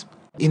happens?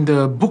 In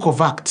the book of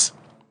Acts,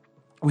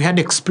 we had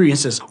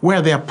experiences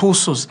where the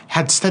apostles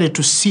had started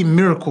to see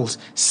miracles,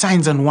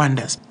 signs and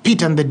wonders.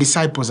 Peter and the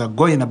disciples are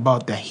going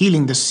about, they're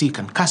healing the sick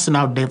and casting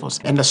out devils.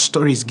 And the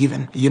story is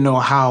given. You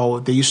know how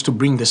they used to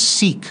bring the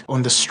sick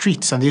on the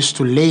streets and they used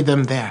to lay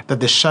them there,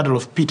 that the shadow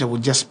of Peter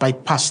would just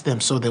bypass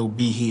them so they would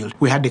be healed.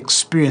 We had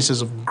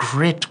experiences of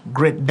great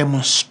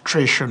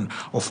demonstration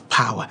of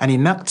power. And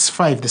in Acts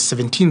 5, the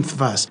 17th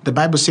verse, the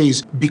Bible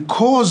says,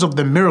 because of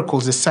the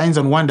miracles, the signs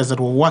and wonders that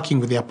were working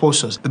with the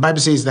apostles, the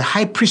Bible says the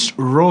high priest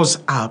rose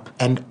up,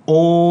 and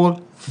all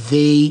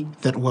they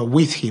that were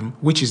with him,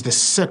 which is the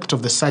sect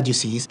of the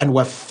Sadducees, and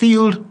were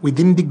filled with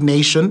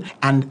indignation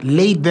and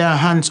laid their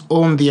hands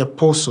on the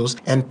apostles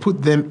and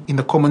put them in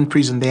the common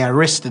prison. They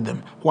arrested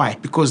them. Why?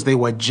 Because they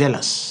were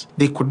jealous.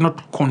 They could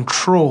not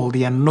control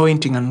the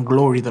anointing and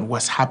glory that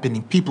was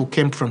happening. People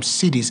came from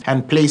cities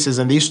and places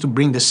and they used to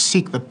bring the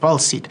sick, the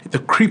palsied, the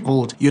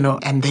crippled,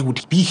 and they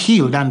would be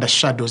healed under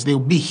shadows. They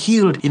would be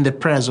healed in the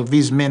prayers of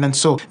these men. And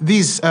so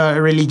these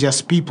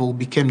religious people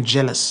became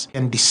jealous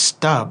and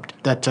disturbed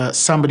that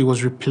somebody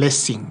was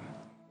replacing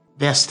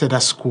their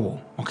status quo,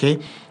 okay?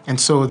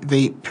 And so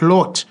they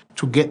plot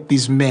to get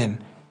these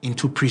men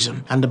into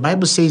prison. And the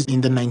Bible says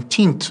in the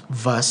 19th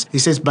verse, it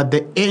says, but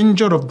the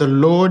angel of the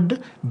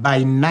Lord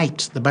by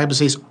night, the Bible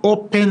says,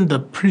 opened the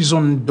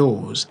prison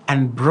doors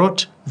and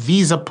brought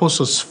these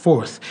apostles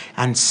forth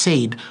and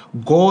said,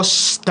 go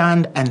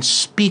stand and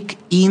speak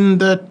in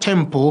the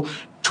temple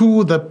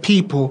to the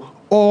people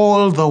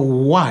all the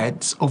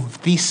words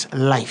of this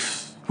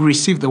life. We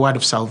receive the word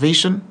of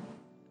salvation,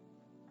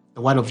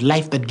 the word of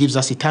life that gives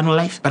us eternal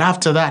life. But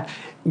after that,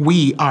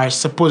 we are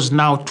supposed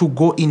now to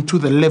go into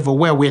the level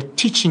where we're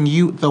teaching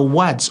you the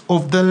words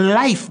of the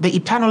life, the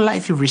eternal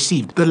life you've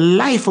received, the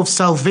life of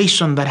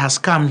salvation that has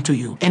come to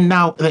you. And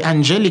now the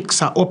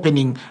angelics are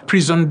opening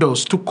prison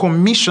doors to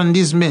commission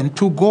these men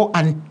to go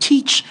and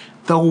teach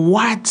the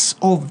words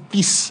of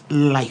this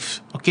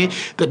life. Okay?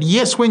 That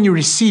yes, when you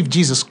receive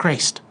Jesus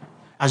Christ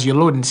as your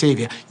Lord and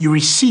Savior, you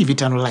receive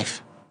eternal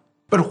life.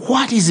 But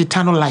what is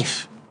eternal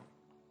life?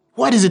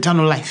 What is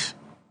eternal life?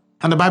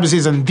 And the Bible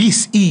says, and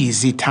this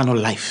is eternal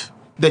life,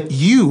 that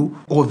you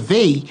or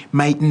they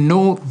might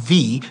know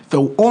thee,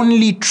 the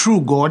only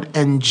true God,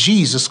 and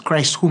Jesus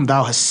Christ whom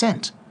thou hast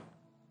sent.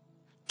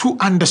 To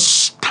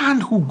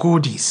understand who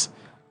God is,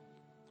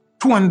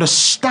 to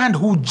understand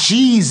who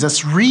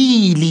Jesus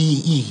really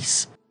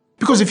is.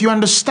 Because if you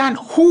understand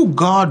who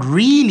God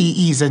really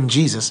is and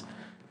Jesus,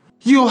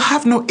 you'll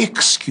have no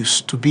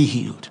excuse to be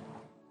healed.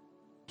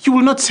 You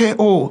will not say,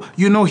 oh,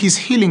 you know, he's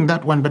healing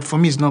that one, but for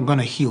me, he's not going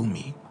to heal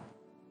me.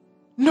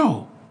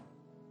 No.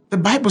 The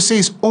Bible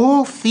says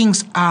all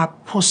things are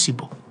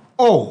possible.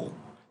 All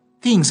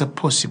things are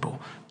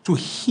possible to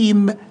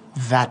him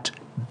that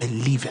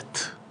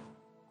believeth.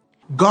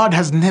 God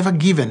has never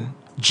given,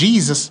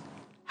 Jesus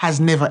has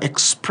never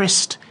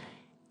expressed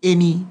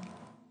any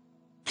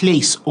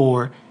place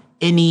or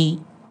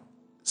any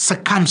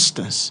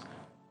circumstance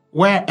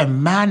where a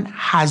man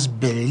has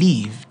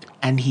believed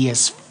and he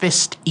has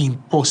faced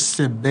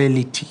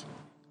impossibility.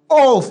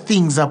 All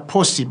things are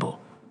possible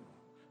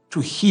to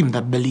him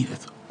that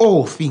believeth.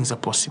 All things are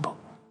possible.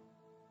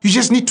 You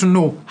just need to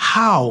know,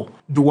 how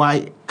do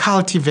I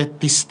cultivate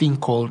this thing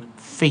called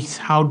faith?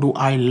 How do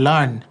I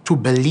learn to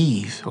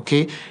believe?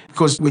 Okay?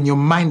 Because when your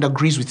mind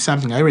agrees with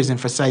something, I always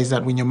emphasize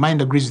that when your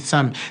mind agrees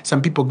with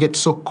some people get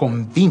so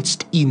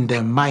convinced in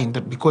their mind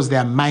that because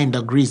their mind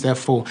agrees,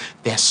 therefore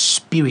their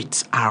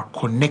spirits are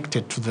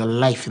connected to the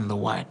life in the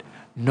word.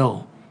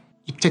 No.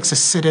 It takes a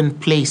certain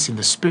place in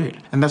the spirit.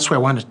 And that's where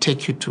I want to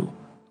take you to.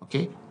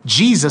 Okay?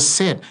 Jesus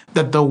said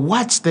that the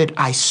words that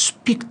I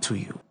speak to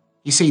you,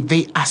 he said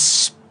they are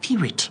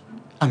spirit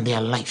and they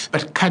are life.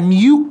 But can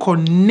you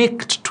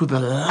connect to the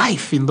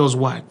life in those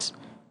words?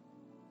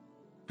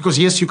 Because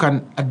yes, you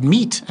can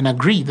admit and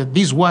agree that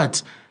these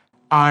words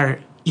are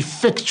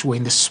effectual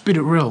in the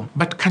spirit realm.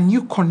 But can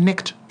you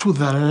connect to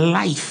the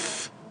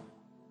life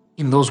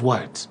in those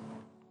words?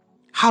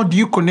 How do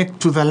you connect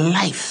to the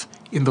life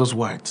in those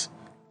words?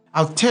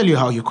 I'll tell you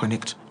how you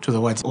connect to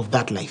the words of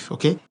that life,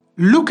 okay?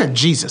 Look at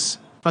Jesus.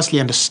 Firstly,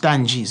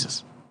 understand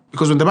Jesus.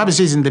 Because when the Bible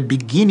says in the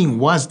beginning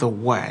was the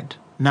Word,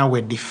 now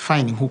we're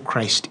defining who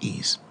Christ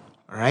is,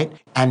 all right?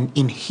 And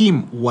in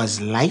him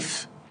was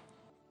life,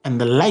 and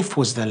the life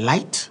was the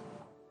light,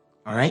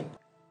 all right?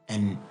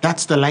 And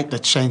that's the light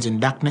that shines in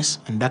darkness,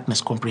 and darkness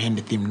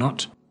comprehendeth him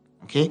not,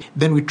 okay?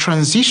 Then we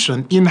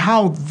transition in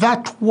how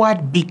that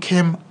Word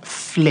became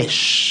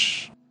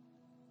flesh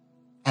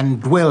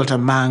and dwelt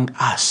among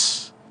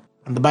us.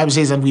 And the Bible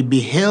says, and we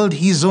beheld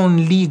his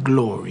only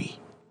glory,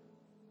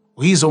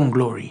 his own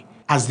glory,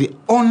 as the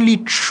only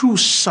true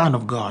Son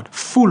of God,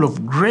 full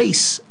of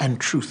grace and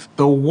truth.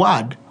 The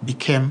Word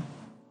became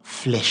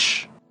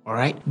flesh, all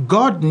right?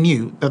 God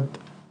knew that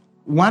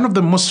one of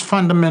the most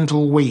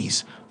fundamental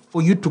ways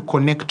for you to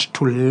connect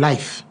to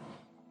life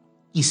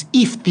is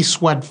if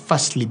this Word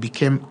firstly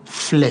became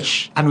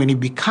flesh. And when it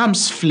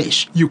becomes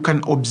flesh, you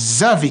can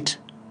observe it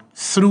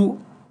through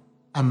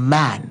a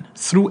man,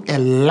 through a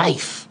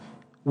life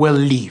well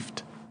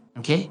lived,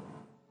 okay?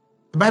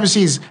 The Bible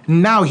says,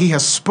 now he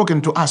has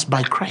spoken to us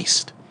by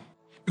Christ.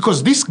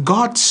 Because this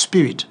God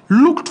Spirit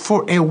looked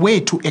for a way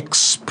to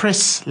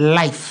express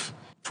life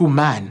to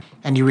man,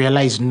 and he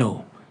realized,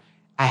 no,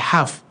 I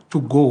have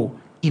to go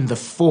in the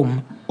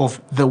form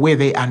of the way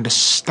they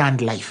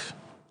understand life,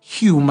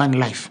 human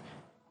life.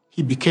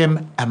 He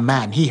became a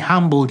man. He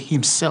humbled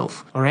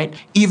himself, all right?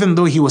 Even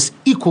though he was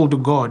equal to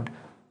God,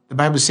 the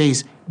Bible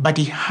says, but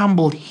he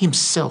humbled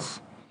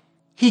himself.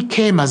 He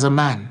came as a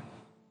man.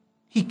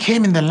 He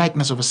came in the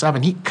likeness of a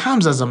servant. He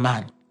comes as a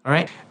man, all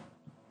right?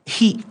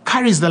 He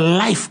carries the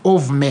life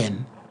of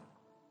men.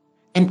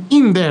 And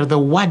in there, the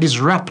Word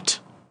is wrapped.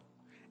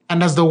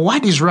 And as the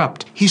Word is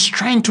wrapped, he's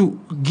trying to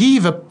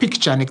give a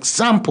picture, an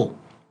example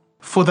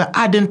for the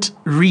ardent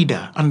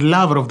reader and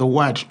lover of the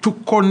Word to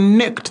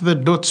connect the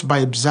dots by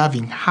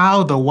observing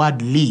how the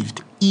Word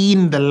lived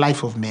in the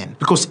life of men.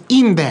 Because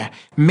in there,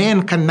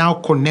 men can now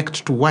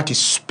connect to what is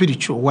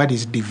spiritual, what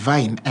is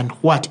divine, and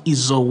what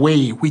is a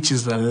way, which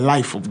is the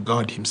life of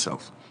God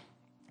himself.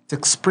 It's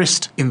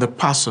expressed in the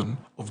person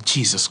of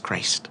Jesus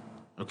Christ.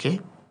 Okay?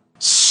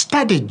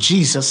 Study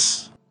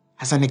Jesus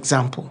as an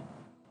example.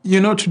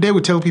 Today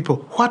we tell people,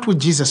 what would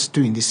Jesus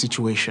do in this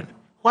situation?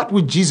 What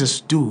would Jesus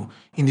do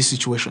in this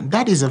situation?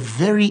 That is a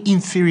very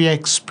inferior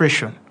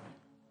expression.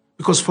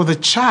 Because for the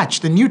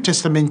church, the New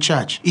Testament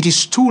church, it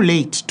is too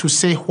late to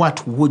say,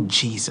 what would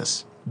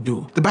Jesus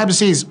do? The Bible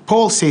says,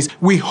 Paul says,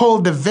 we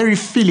hold the very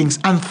feelings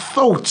and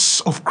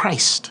thoughts of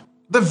Christ.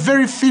 The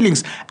very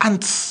feelings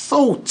and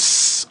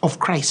thoughts of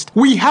Christ.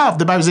 We have,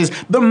 the Bible says,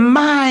 the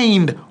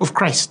mind of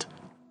Christ.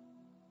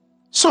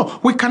 So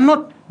we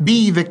cannot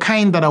be the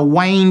kind that are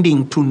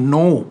winding to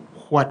know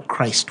what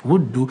Christ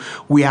would do.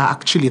 We are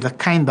actually the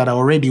kind that are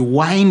already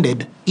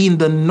winded in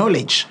the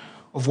knowledge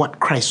of what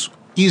Christ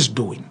is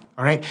doing.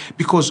 All right?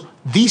 Because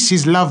this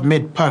is love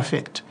made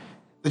perfect,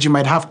 that you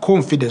might have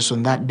confidence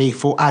on that day.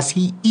 For as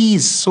he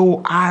is,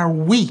 so are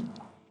we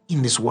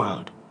in this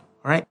world.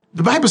 All right?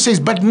 The Bible says,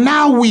 but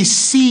now we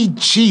see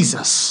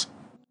Jesus.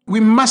 We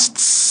must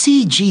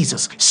see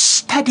Jesus.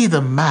 Study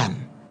the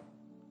man.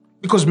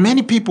 Because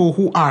many people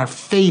who are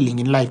failing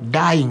in life,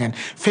 dying and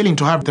failing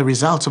to have the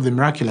results of the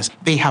miraculous,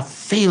 they have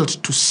failed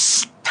to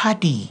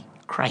study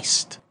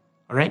Christ.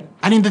 All right?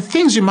 And in the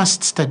things you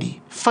must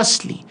study,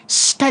 firstly,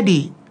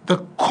 study the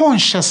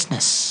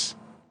consciousness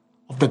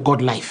of the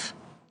God life.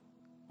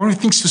 One of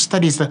the things to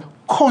study is the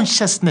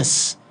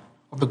consciousness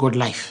of the God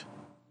life.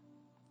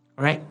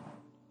 All right?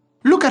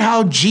 Look at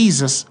how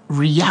Jesus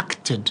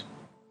reacted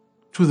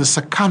to the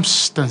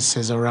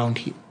circumstances around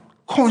him.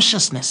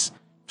 Consciousness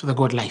to the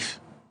God life.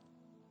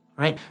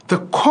 Right? The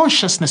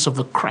consciousness of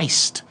the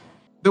Christ,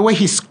 the way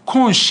his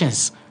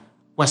conscience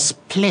was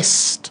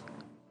placed,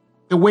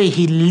 the way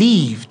he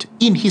lived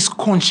in his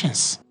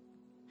conscience,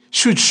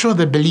 should show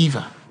the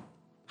believer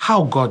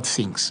how God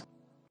thinks.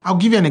 I'll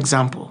give you an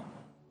example.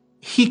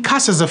 He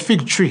curses a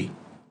fig tree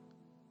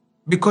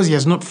because he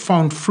has not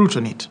found fruit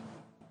on it.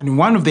 And in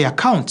one of the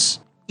accounts,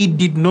 it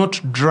did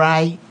not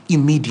dry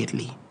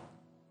immediately.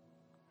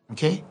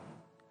 Okay?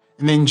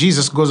 And then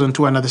Jesus goes on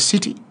to another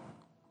city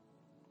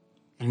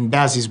and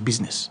does his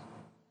business.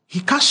 He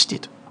cursed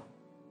it.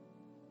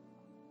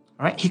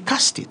 All right? He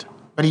cursed it,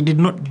 but he did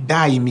not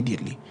die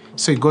immediately.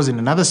 So he goes in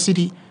another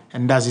city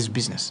and does his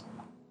business.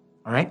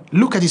 All right?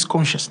 Look at his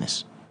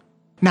consciousness.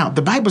 Now,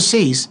 the Bible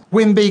says,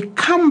 when they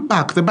come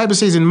back, the Bible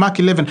says in Mark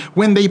 11,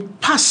 when they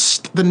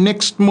passed the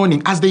next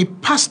morning, as they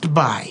passed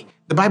by,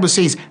 the Bible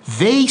says,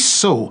 they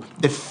saw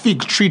the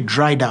fig tree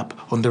dried up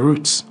on the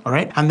roots. All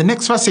right? And the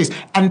next verse says,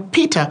 and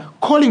Peter,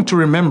 calling to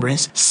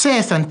remembrance,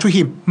 saith unto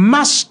him,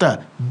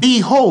 Master,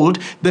 behold,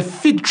 the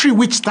fig tree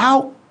which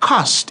thou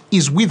cursed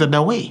is withered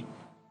away.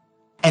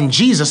 And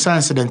Jesus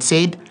answered and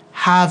said,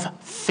 have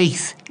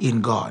faith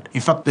in God.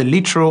 In fact, the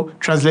literal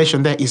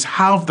translation there is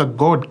have the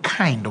God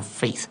kind of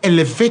faith.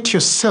 Elevate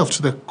yourself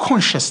to the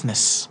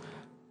consciousness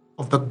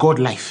of the God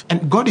life.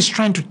 And God is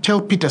trying to tell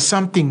Peter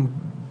something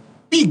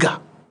bigger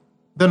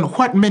than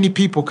what many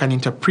people can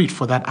interpret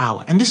for that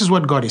hour. And this is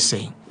what God is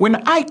saying. When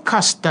I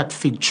cursed that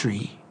fig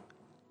tree,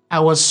 I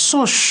was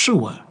so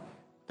sure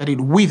that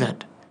it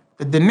withered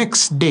that the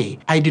next day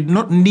I did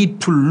not need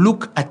to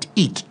look at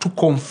it to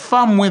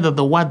confirm whether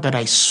the word that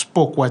I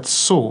spoke was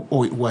so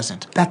or it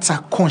wasn't. That's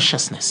our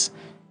consciousness.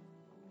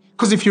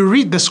 Because if you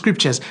read the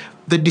scriptures,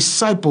 the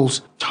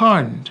disciples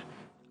turned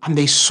and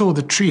they saw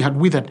the tree had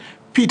withered.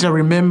 Peter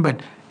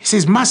remembered. He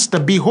says, Master,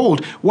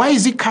 behold. Why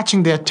is he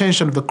catching the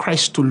attention of the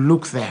Christ to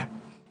look there?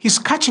 He's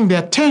catching the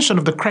attention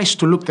of the Christ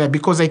to look there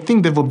because I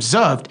think they've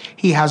observed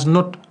he has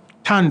not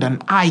turned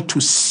an eye to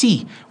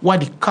see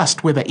what he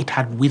cursed, whether it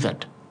had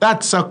withered.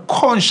 That's a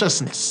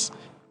consciousness.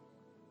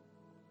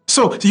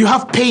 So you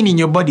have pain in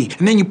your body,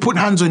 and then you put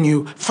hands on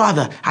you.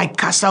 Father, I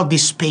cast out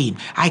this pain.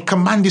 I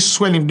command this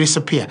swelling to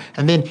disappear.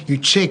 And then you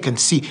check and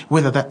see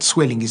whether that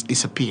swelling is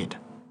disappeared.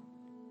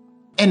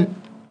 And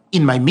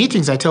in my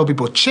meetings, I tell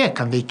people,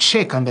 check, and they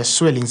check, and their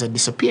swellings are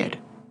disappeared.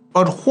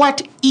 But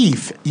what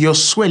if your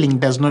swelling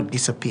does not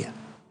disappear?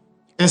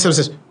 And someone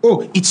says,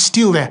 oh, it's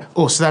still there.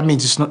 Oh, so that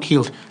means it's not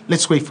healed.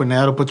 Let's wait for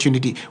another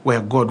opportunity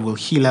where God will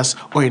heal us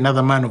or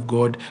another man of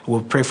God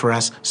will pray for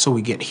us so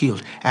we get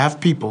healed. I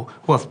have people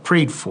who have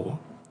prayed for,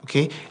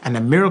 okay, and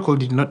a miracle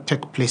did not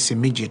take place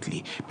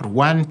immediately. But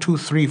 1, 2,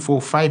 3,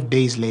 4, 5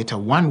 days later,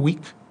 1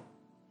 week,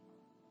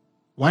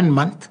 1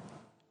 month,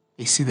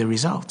 they see the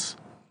results.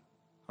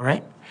 All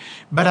right?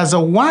 But as a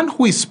one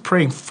who is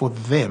praying for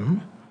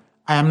them,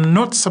 I am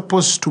not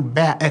supposed to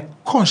bear a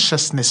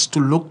consciousness to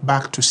look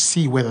back to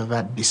see whether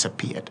that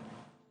disappeared.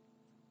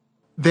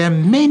 There are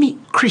many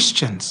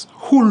Christians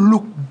who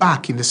look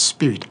back in the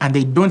spirit and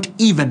they don't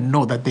even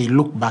know that they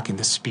look back in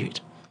the spirit.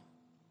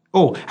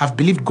 Oh, I've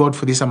believed God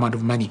for this amount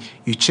of money.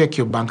 You check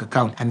your bank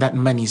account and that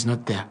money is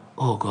not there.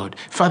 Oh God,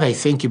 Father, I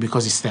thank you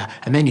because it's there.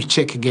 And then you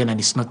check again and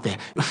it's not there.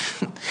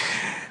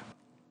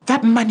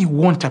 That money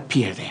won't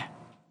appear there.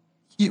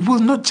 It will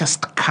not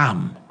just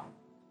come.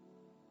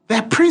 There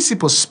are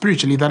principles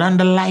spiritually that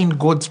underline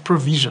God's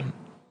provision.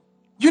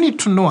 You need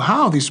to know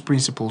how these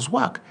principles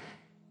work.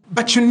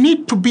 But you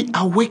need to be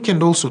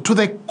awakened also to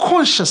the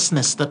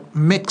consciousness that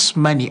makes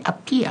money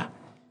appear.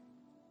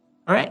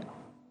 All right?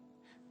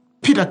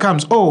 Peter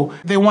comes, oh,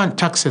 they want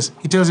taxes.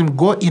 He tells him,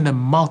 go in the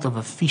mouth of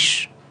a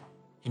fish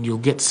And you'll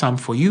get some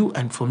for you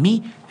and for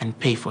me and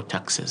pay for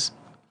taxes.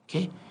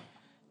 Okay?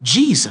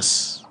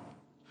 Jesus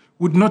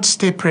would not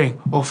stay praying,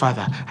 oh,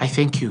 Father, I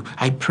thank you.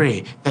 I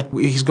pray that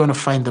he's going to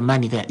find the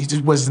money there.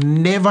 It was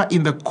never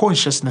in the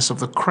consciousness of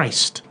the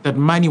Christ that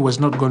money was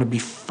not going to be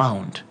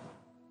found.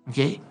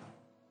 Okay?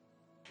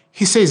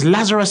 He says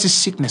Lazarus'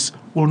 sickness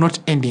will not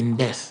end in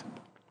death.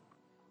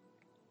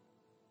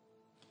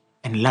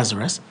 And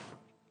Lazarus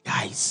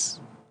dies.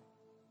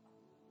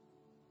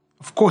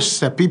 Of course,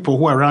 the people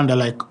who are around are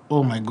like,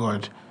 oh my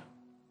God,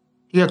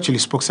 he actually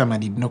spoke something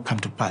and did not come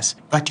to pass.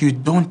 But you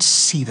don't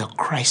see the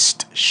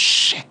Christ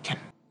shaken.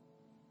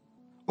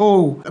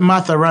 Oh,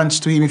 Martha runs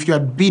to him, if you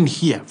had been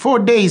here 4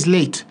 days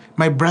late,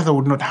 my brother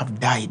would not have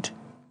died.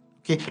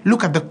 Okay,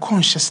 look at the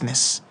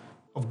consciousness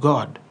of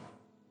God.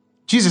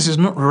 Jesus is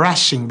not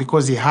rushing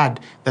because he heard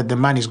that the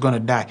man is going to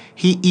die.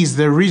 He is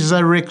the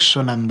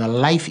resurrection and the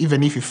life.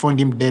 Even if you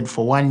found him dead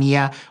for 1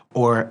 year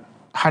or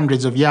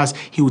hundreds of years,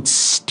 he would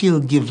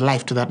still give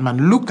life to that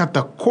man. Look at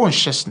the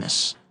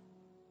consciousness,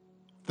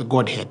 the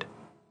Godhead.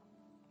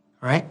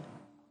 Right?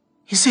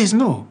 He says,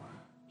 no,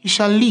 he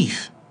shall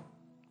live.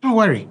 Don't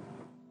worry.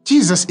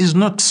 Jesus is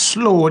not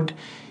slowed.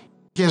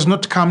 He has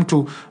not come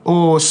to,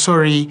 oh,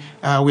 sorry,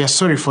 we are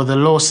sorry for the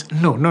loss.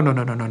 No.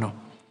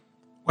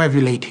 Where have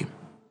you laid him?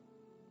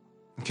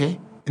 Okay?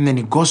 And then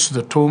he goes to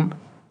the tomb.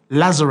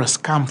 Lazarus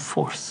comes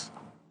forth.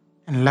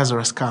 And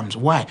Lazarus comes.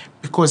 Why?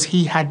 Because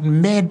he had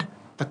made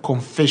the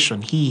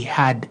confession. He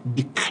had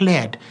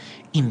declared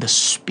in the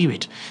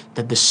spirit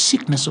that the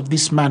sickness of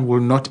this man will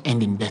not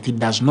end in death. It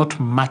does not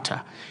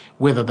matter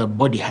whether the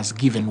body has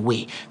given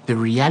way. The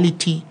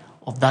reality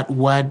of that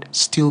word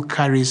still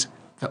carries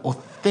the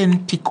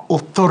authentic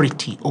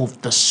authority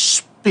of the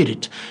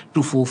spirit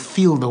to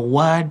fulfill the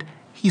word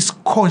his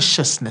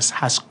consciousness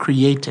has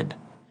created,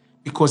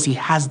 because he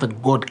has the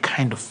God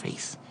kind of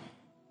faith.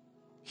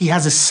 He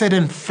has a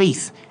certain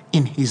faith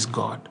in his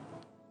God.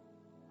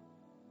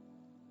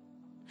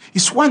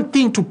 It's one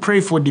thing to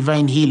pray for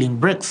divine healing,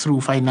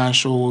 breakthrough,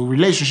 financial,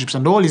 relationships,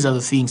 and all these other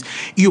things.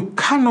 You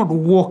cannot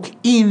walk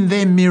in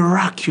the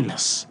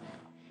miraculous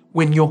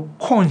when your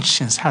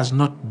conscience has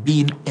not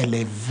been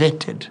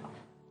elevated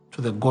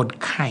to the God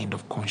kind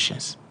of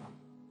conscience.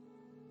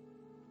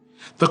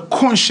 The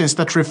conscience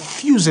that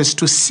refuses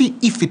to see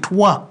if it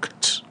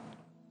worked,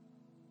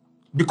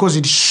 because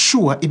it's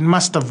sure it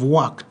must have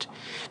worked.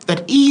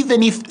 That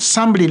even if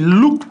somebody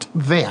looked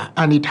there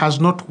and it has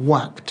not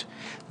worked,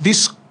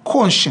 this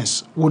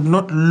conscience would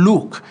not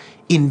look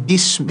in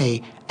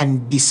dismay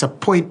and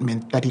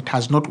disappointment that it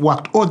has not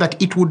worked, or that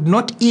it would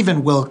not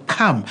even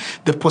welcome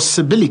the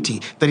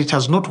possibility that it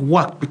has not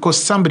worked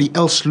because somebody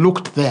else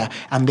looked there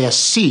and they're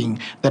seeing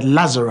that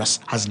Lazarus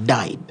has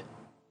died.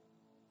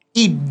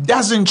 It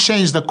doesn't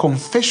change the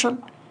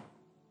confession.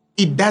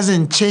 It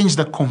doesn't change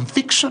the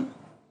conviction.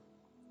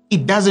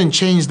 It doesn't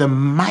change the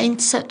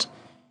mindset.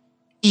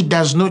 It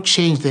does not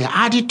change the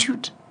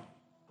attitude.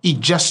 It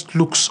just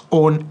looks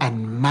on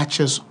and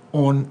marches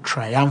on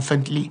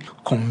triumphantly,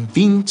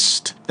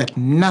 convinced that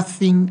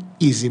nothing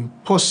is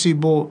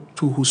impossible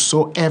to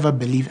whosoever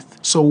believeth.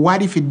 So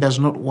what if it does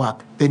not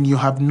work? Then you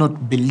have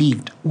not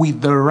believed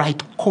with the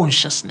right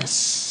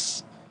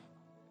consciousness.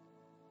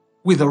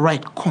 With the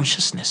right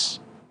consciousness.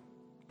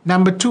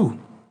 Number 2,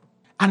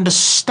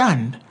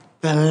 understand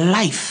the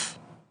life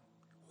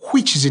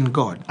which is in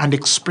God and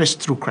expressed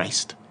through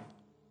Christ.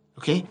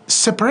 Okay?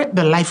 Separate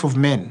the life of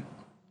men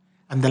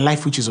and the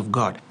life which is of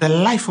God. The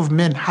life of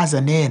man has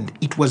an end.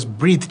 It was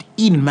breathed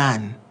in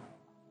man.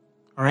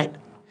 All right?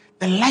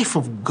 The life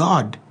of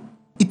God,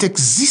 it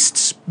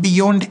exists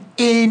beyond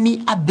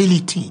any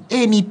ability,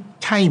 any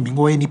timing,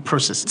 or any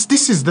process.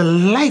 This is the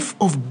life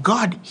of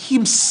God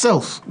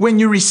himself. When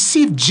you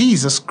receive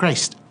Jesus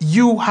Christ,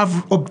 you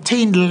have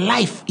obtained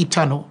life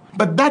eternal.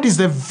 But that is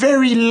the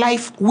very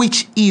life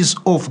which is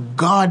of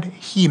God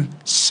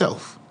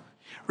himself.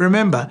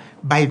 Remember,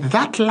 by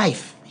that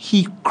life,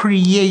 he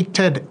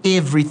created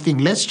everything.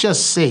 Let's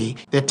just say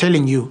they're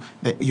telling you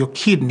that your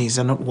kidneys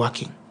are not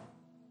working.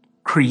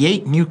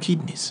 Create new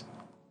kidneys.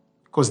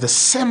 Because the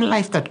same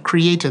life that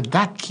created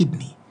that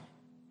kidney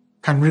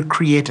can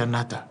recreate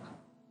another.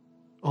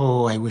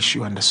 Oh, I wish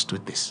you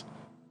understood this.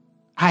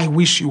 I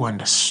wish you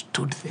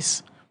understood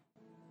this.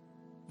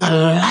 The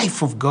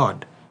life of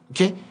God,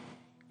 okay?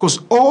 Because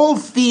all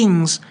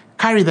things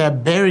carry their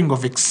bearing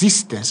of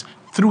existence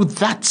through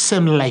that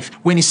same life.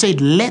 When he said,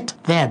 let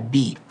there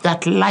be,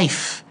 that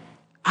life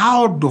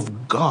out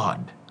of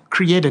God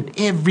created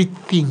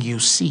everything you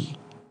see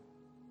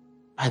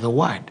by the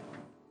word.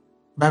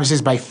 The Bible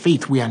says, by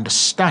faith we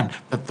understand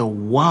that the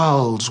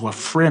worlds were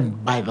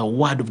framed by the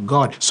word of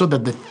God, so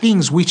that the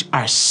things which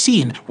are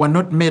seen were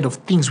not made of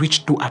things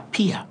which do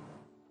appear.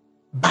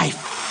 By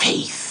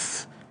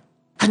faith.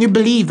 Can you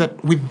believe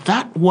that with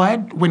that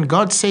word, when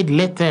God said,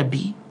 let there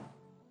be,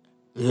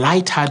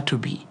 light had to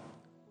be.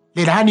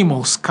 Let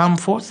animals come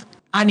forth,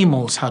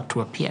 animals had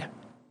to appear.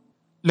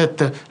 Let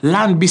the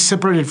land be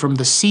separated from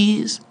the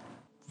seas,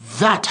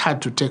 that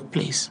had to take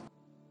place.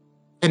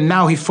 And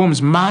now he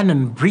forms man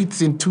and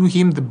breathes into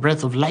him the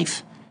breath of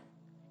life.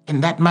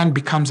 and that man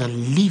becomes a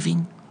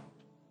living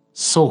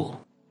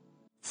soul.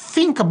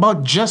 Think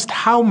about just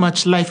how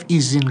much life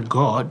is in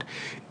God,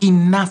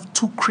 enough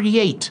to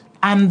create,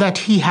 and that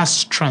He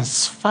has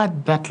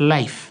transferred that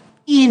life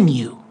in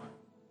you,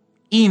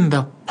 in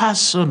the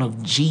person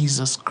of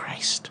Jesus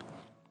Christ.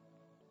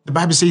 The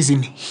Bible says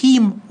in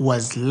Him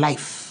was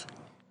life,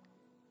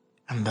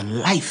 and the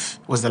life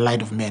was the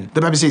light of men.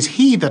 The Bible says,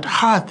 he that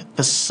hath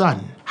the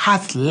Son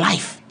hath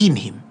life in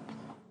him.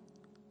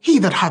 He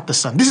that hath the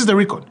Son. This is the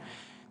record.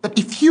 That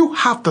if you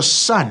have the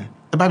Son,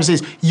 the Bible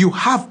says, you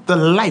have the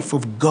life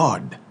of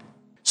God.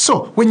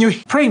 So when you're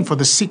praying for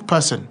the sick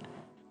person,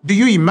 do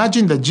you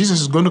imagine that Jesus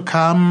is going to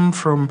come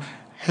from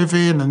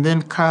heaven and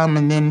then come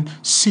and then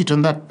sit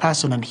on that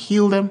person and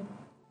heal them?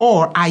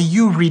 Or are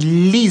you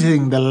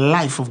releasing the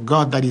life of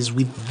God that is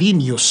within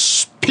your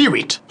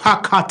spirit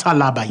on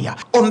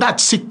that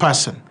sick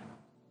person?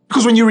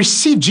 Because when you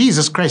receive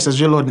Jesus Christ as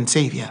your Lord and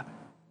Savior,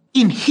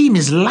 in Him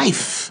is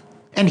life.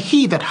 And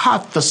he that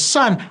hath the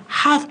Son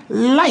hath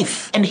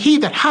life. And he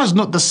that has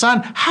not the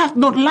Son hath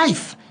not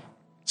life.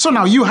 So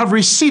now you have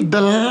received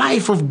the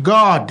life of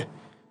God.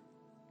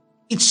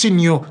 It's in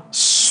your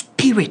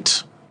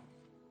spirit.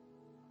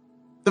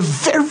 The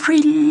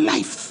very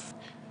life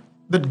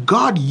that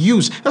God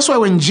used. That's why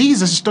when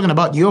Jesus is talking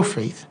about your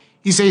faith,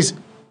 He says,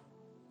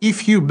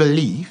 if you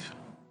believe,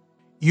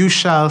 you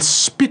shall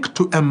speak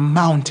to a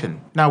mountain.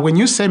 Now, when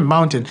you say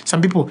mountain,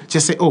 some people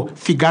just say, oh,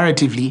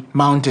 figuratively,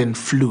 mountain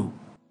flew.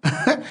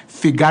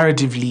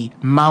 Figuratively,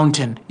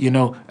 mountain,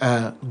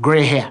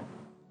 gray hair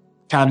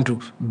turn to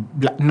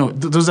black. No,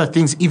 those are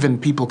things even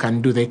people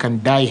can do. They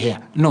can dye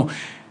hair. No,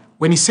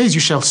 when He says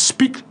you shall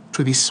speak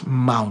to this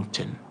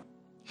mountain,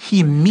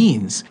 He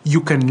means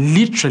you can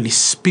literally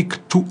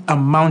speak to a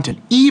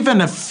mountain,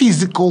 even a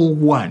physical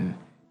one,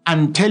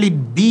 and tell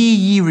it, be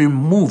ye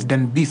removed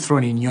and be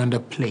thrown in yonder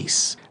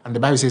place. And the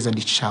Bible says, and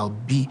it shall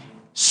be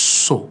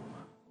so,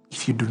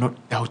 if you do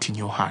not doubt in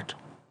your heart.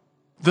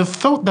 The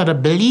thought that a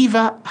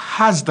believer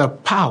has the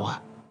power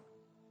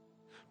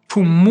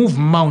to move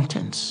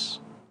mountains,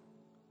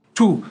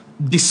 to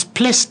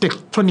displace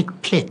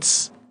tectonic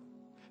plates,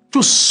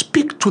 to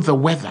speak to the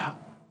weather,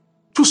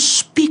 to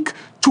speak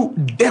to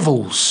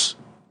devils,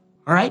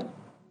 all right?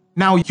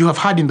 Now, you have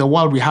heard in the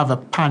world we have a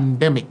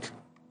pandemic,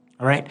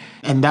 all right?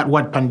 And that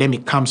word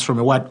pandemic comes from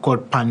a word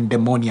called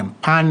pandemonium,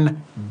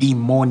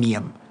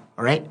 pandemonium,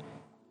 all right?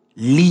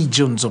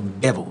 Legions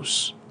of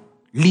devils.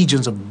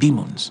 Legions of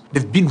demons.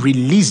 They've been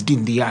released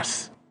in the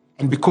earth.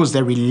 And because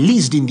they're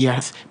released in the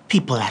earth,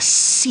 people are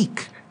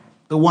sick.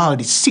 The world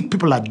is sick.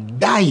 People are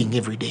dying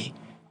every day.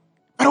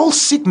 But all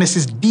sickness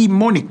is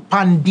demonic.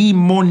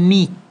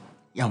 Pandemonium.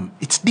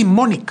 It's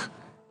demonic.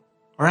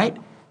 All right?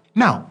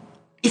 Now,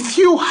 if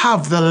you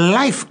have the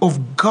life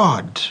of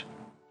God,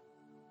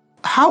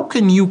 how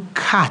can you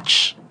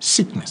catch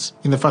sickness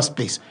in the first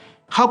place?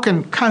 How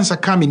can cancer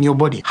come in your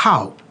body?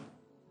 How?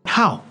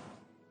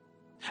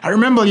 I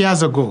remember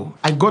years ago,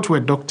 I go to a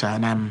doctor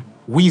and I'm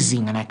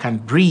wheezing and I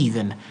can't breathe,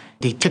 and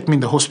they take me in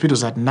the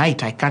hospitals at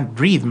night. I can't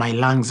breathe. My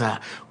lungs are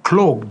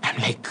clogged.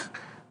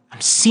 I'm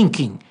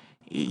sinking.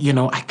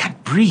 I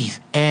can't breathe.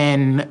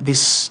 And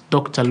this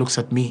doctor looks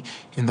at me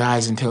in the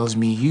eyes and tells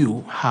me,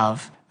 you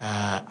have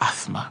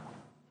asthma.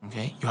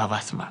 Okay? You have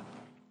asthma.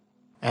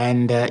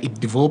 And it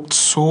developed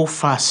so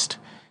fast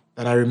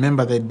that I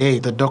remember the day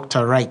the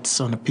doctor writes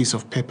on a piece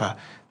of paper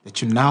that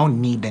you now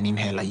need an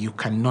inhaler. You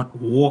cannot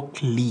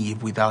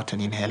live without an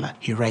inhaler.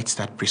 He writes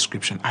that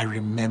prescription. I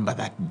remember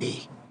that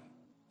day.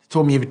 He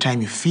told me every time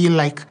you feel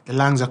like the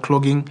lungs are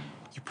clogging,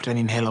 you put an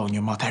inhaler on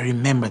your mouth. I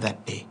remember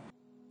that day.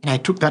 And I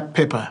took that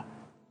paper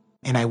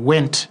and I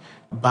went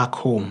back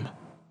home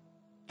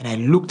and I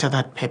looked at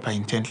that paper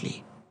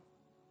intently.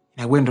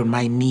 And I went on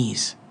my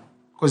knees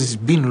because it's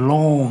been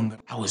long.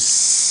 I was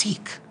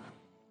sick.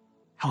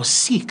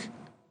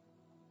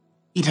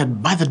 It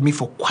had bothered me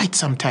for quite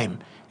some time.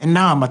 And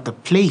now I'm at the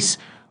place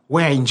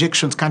where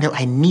injections can't help.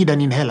 I need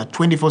an inhaler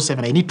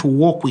 24/7. I need to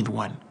walk with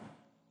one.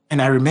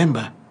 And I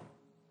remember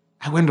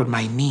I went on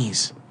my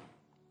knees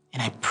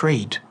and I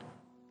prayed.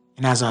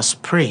 And as I was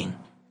praying,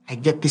 I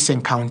get this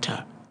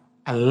encounter.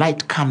 A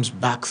light comes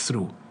back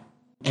through.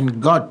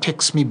 And God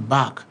takes me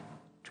back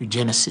to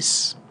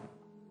Genesis.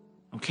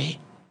 Okay?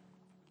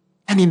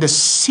 And in the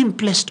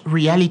simplest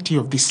reality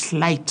of this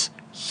light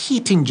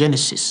hitting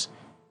Genesis,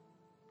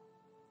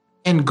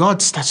 and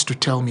God starts to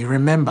tell me,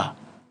 remember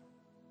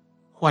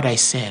what I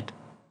said,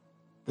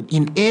 that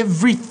in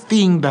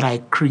everything that I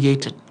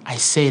created, I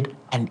said,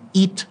 and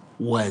it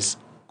was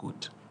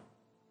good.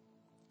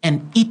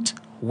 And it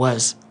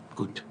was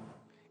good.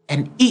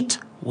 And it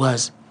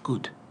was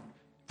good.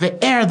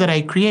 The air that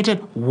I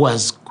created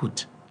was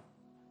good.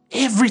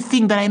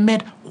 Everything that I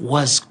made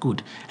was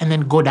good. And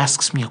then God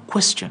asks me a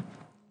question.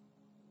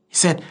 He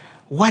said,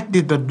 what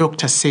did the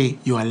doctor say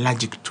you're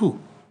allergic to?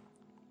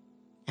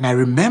 And I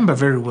remember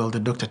very well the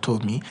doctor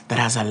told me that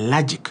I was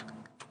allergic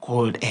to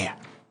cold air.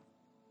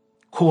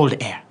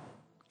 Cold air.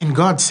 And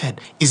God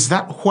said, is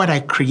that what I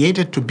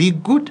created to be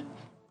good?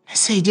 I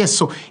said, yes.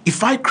 So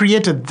if I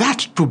created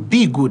that to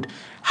be good,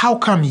 how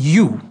come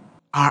you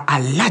are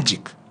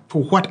allergic to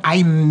what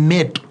I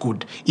made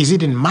good? Is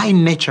it in my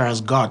nature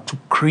as God to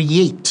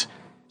create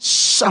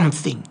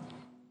something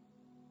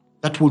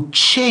that will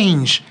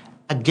change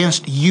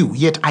against you,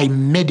 yet I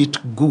made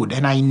it good,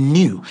 and I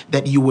knew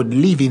that you would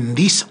live in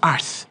this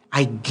earth?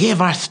 I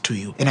gave earth to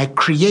you, and I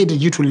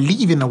created you to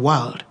live in the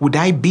world. Would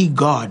I be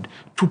God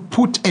to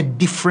put a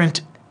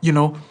different,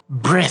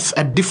 breath,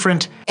 a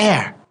different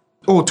air,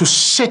 or to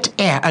set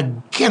air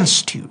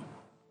against you?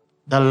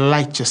 The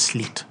light just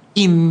lit.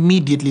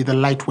 Immediately the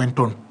light went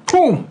on.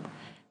 Boom!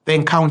 The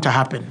encounter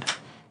happened.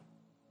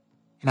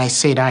 And I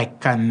said, I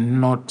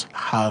cannot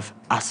have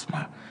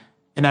asthma.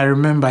 And I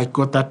remember I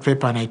got that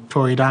paper and I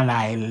tore it and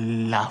I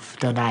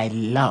laughed and I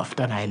laughed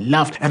and I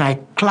laughed and I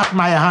clapped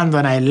my hands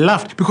and I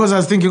laughed because I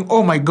was thinking,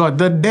 oh my God,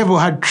 the devil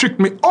had tricked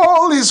me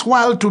all this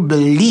while to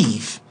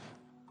believe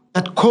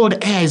that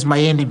cold air is my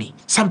enemy,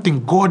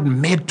 something God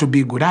made to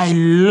be good. I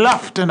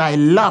laughed and I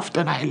laughed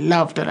and I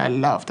laughed and I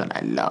laughed and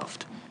I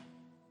laughed.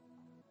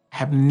 I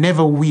have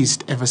never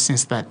wheezed ever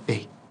since that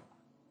day.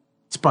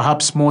 It's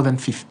perhaps more than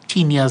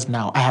 15 years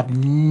now. I have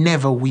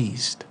never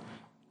wheezed.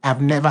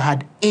 I've never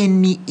had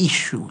any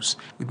issues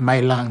with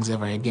my lungs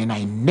ever again.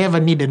 I never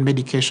needed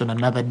medication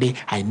another day.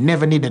 I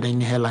never needed an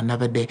inhaler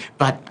another day.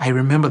 But I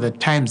remember the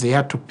times they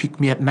had to pick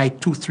me at night,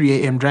 2,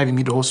 3 a.m., driving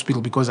me to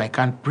hospital because I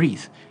can't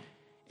breathe.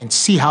 And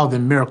see how the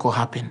miracle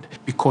happened.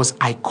 Because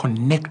I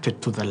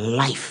connected to the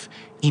life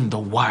in the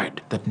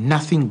Word, that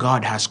nothing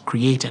God has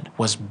created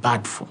was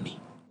bad for me.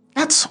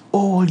 That's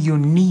all you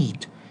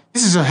need.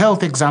 This is a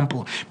health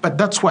example, but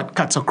that's what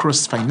cuts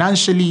across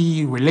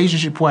financially,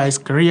 relationship-wise,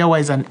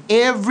 career-wise, and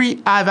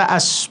every other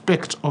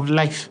aspect of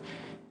life.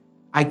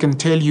 I can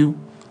tell you,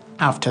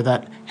 after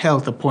that,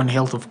 health upon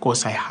health, of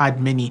course, I had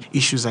many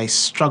issues. I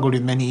struggled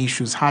with many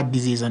issues, heart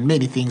disease, and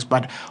many things,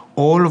 but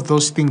all of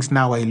those things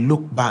now I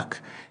look back,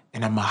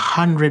 and I'm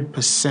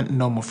 100%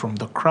 normal from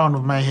the crown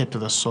of my head to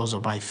the soles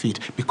of my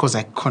feet because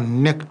I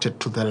connected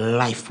to the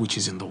life which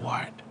is in the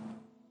Word.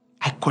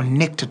 I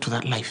connected to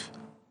that life.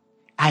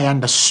 I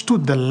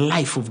understood the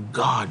life of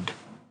God.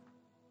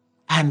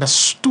 I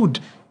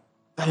understood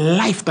the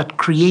life that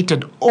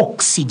created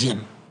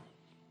oxygen.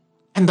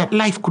 And that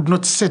life could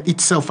not set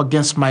itself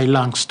against my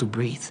lungs to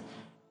breathe.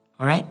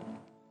 All right?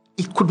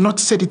 It could not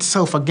set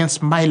itself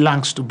against my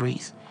lungs to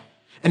breathe.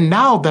 And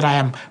now that I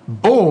am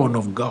born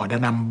of God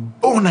and I'm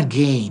born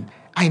again,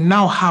 I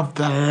now have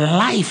the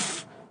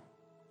life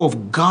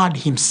of God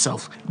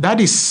Himself.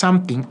 That is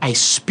something I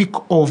speak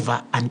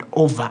over and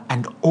over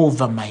and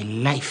over my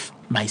life,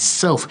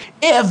 myself.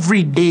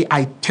 Every day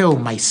I tell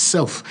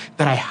myself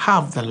that I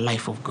have the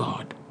life of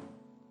God.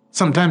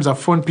 Sometimes I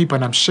phone people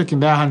and I'm shaking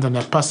their hands and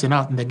they're passing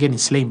out and they're getting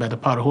slain by the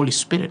power of the Holy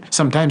Spirit.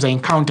 Sometimes I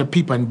encounter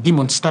people and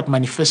demons start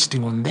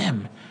manifesting on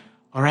them.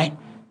 All right?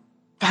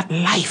 That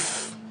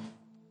life,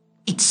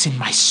 it's in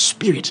my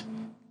spirit.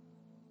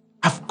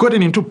 I've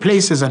gotten into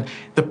places and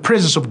the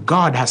presence of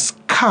God has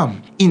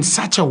come in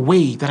such a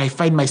way that I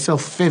find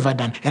myself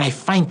favored and I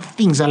find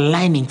things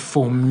aligning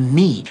for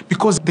me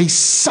because there's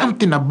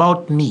something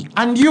about me.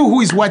 And you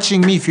who is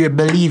watching me, if you're a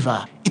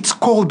believer, it's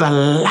called the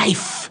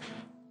life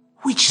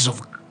which is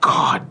of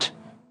God.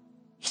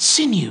 It's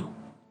in you.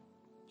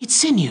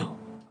 It's in you.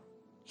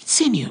 It's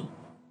in you.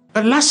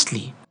 But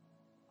lastly,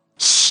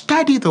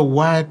 study the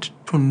Word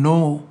to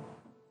know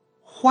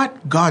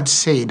what God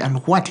said and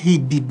what He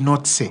did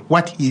not say,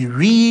 what He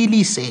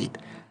really said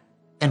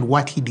and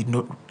what He did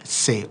not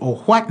say, or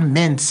what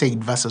men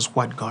said versus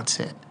what God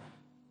said.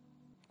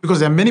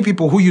 Because there are many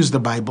people who use the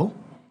Bible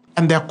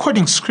and they're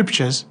quoting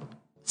scriptures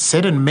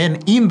certain men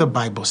in the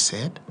Bible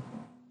said,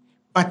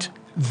 but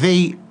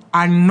they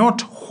are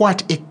not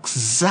what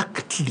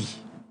exactly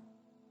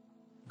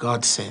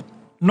God said.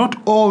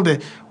 Not all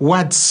the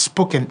words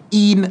spoken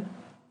in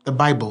the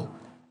Bible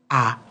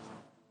are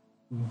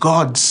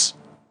God's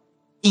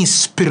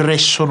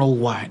inspirational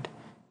word.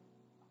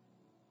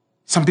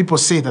 Some people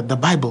say that the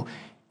Bible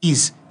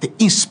is the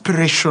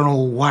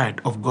inspirational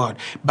word of God,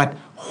 but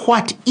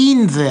what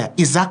in there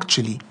is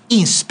actually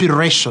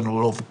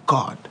inspirational of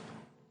God.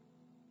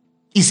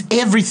 Is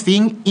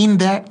everything in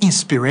there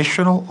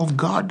inspirational of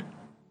God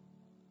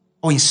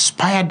or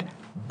inspired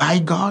by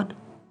God?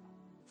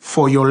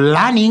 For your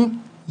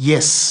learning,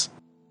 yes,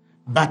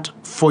 but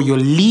for your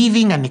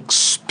living and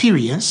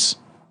experience,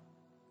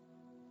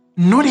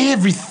 not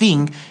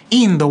everything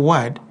in the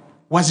Word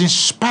was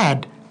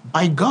inspired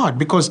by God,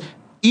 because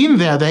in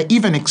there are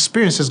even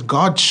experiences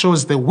God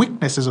shows the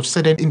weaknesses of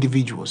certain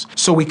individuals.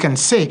 So we can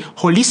say,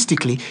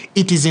 holistically,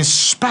 it is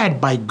inspired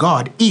by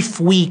God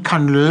if we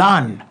can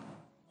learn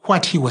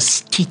what He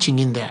was teaching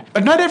in there.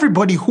 But not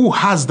everybody who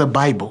has the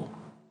Bible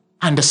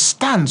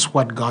understands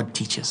what God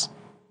teaches.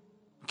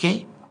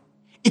 Okay?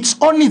 It's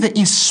only the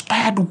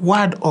inspired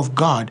word of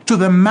God to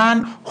the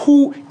man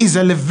who is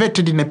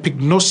elevated in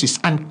epignosis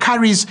and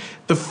carries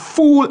the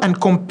full and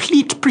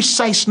complete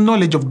precise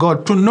knowledge of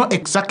God to know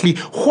exactly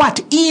what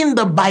in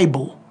the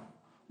Bible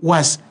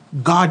was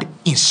God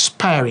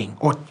inspiring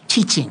or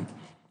teaching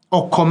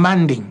or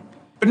commanding.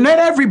 But not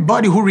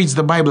everybody who reads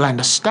the Bible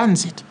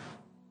understands it.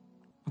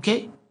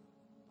 Okay?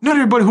 Not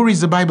everybody who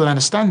reads the Bible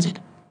understands it.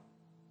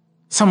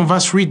 Some of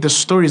us read the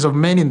stories of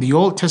men in the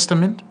Old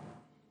Testament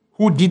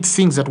who did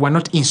things that were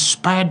not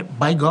inspired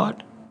by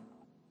God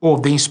or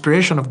the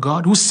inspiration of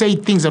God, who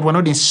said things that were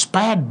not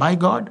inspired by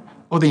God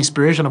or the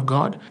inspiration of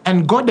God.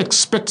 And God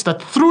expects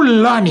that through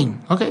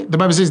learning, okay, the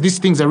Bible says these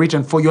things are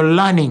written for your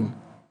learning,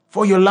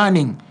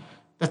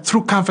 that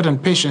through comfort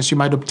and patience you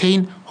might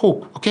obtain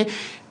hope, okay?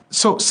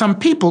 So some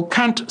people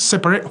can't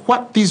separate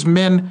what these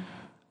men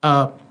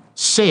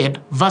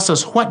said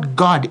versus what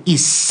God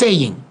is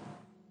saying,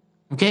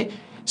 okay?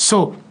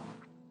 So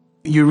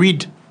you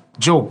read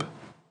Job,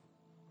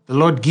 the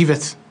Lord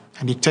giveth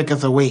and he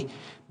taketh away.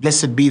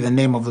 Blessed be the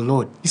name of the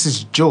Lord. This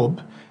is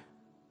Job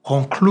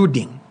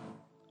concluding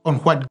on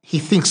what he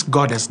thinks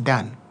God has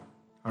done,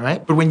 all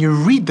right? But when you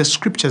read the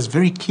scriptures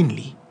very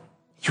keenly,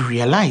 you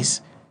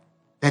realize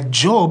that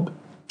Job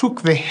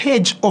took the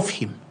hedge off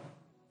him.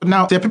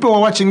 Now, there are people who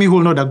are watching me who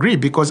will not agree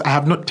because I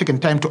have not taken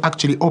time to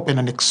actually open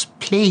and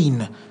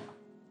explain,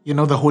 the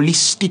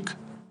holistic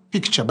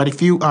picture. But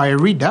if you are a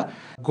reader,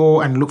 go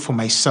and look for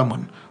my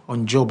sermon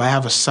on Job. I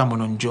have a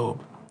sermon on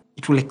Job.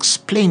 It will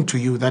explain to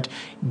you that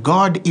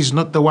God is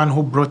not the one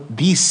who brought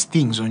these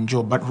things on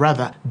Job, but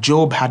rather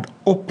Job had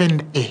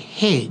opened a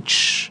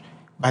hedge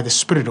by the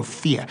spirit of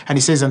fear. And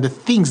he says, and the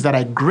things that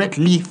I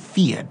greatly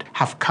feared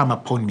have come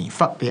upon me. In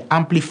fact, the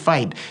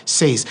Amplified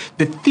says,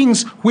 the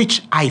things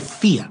which I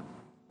fear,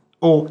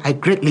 or I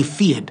greatly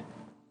feared,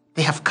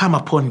 they have come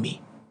upon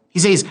me. He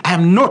says, I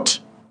am not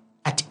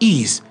at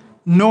ease,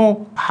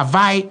 nor have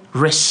I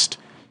rest.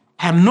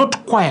 I am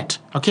not quiet,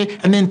 okay?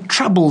 And then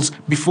troubles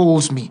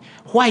befalls me.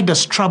 Why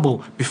does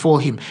trouble befall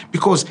him?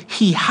 Because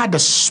he had a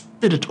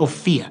spirit of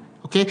fear,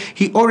 okay?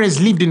 He always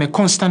lived in a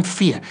constant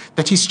fear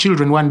that his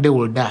children one day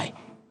will die.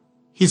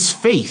 His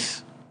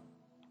faith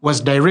was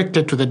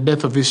directed to the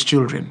death of his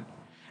children.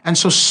 And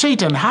so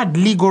Satan had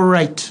legal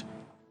right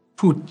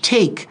to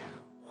take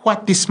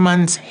what this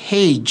man's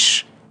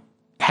hedge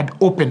had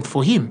opened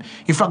for him.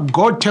 In fact,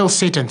 God tells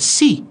Satan,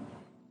 see,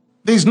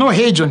 there's no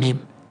hedge on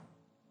him.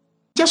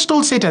 Just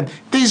told Satan,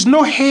 there's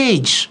no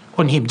hedge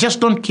on him. Just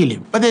don't kill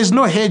him. But there's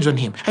no hedge on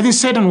him. I think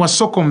Satan was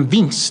so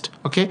convinced,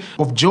 okay,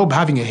 of Job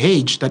having a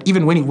hedge that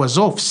even when it was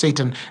off,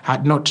 Satan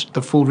had not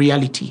the full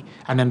reality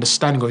and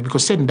understanding of it,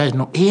 because Satan doesn't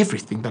know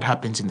everything that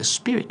happens in the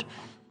spirit.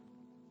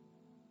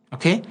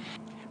 Okay?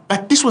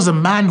 But this was a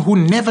man who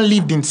never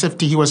lived in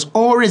safety. He was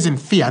always in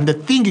fear. And the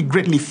thing he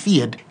greatly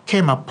feared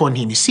came upon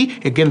him. You see,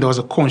 again, there was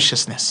a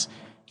consciousness.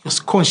 It was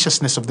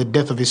consciousness of the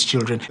death of his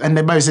children. And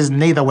the Bible says,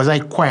 neither was I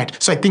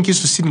quiet. So I think he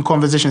used to sit in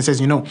conversation and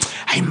says,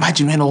 I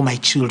imagine when all my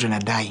children are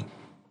dying.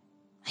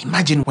 I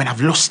imagine when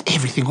I've lost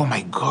everything. Oh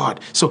my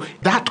God. So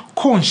that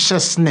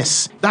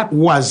consciousness, that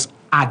was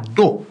a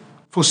door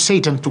for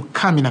Satan to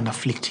come in and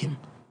afflict him.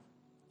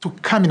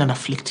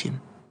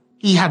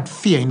 He had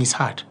fear in his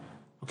heart.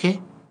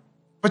 Okay?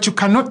 But you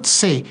cannot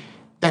say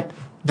that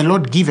the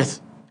Lord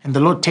giveth and the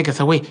Lord taketh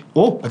away.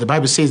 Oh, but the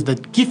Bible says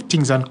that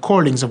giftings and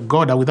callings of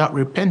God are without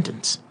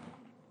repentance.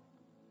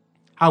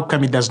 How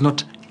come He does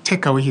not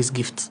take away His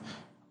gifts?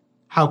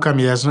 How come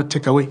He does not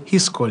take away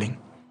His calling?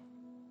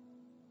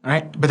 All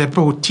right? But the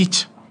people who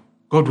teach,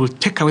 God will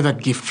take away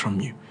that gift from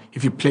you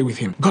if you play with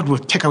Him. God will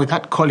take away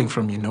that calling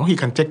from you. No, He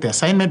can take the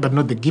assignment, but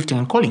not the gifting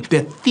and calling.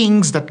 There are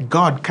things that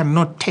God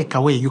cannot take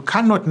away. You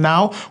cannot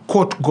now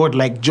quote God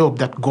like Job,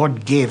 that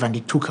God gave and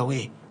He took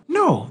away.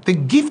 No, the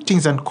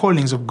giftings and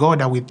callings of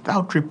God are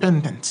without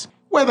repentance.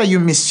 Whether you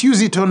misuse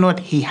it or not,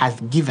 He has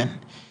given.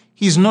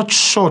 He's not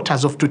short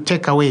as of to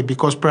take away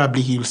because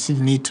probably He'll still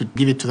need to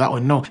give it to that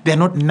one. No, they're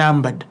not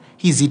numbered.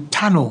 He's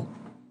eternal.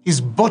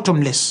 He's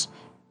bottomless.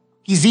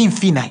 He's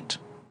infinite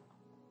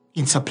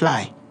in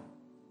supply.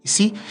 You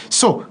see?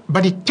 So,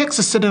 but it takes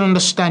a certain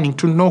understanding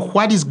to know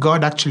what is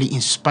God actually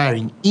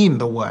inspiring in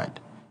the Word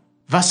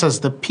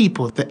versus the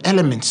people, the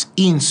elements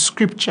in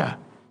Scripture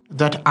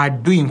that are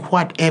doing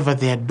whatever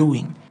they are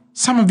doing.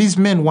 Some of these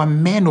men were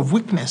men of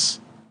weakness.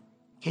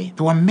 Okay?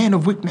 They were men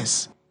of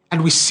weakness.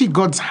 And we see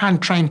God's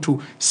hand trying to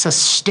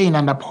sustain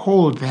and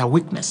uphold their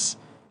weakness.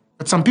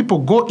 But some people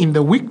go in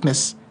the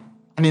weakness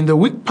and in the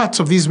weak parts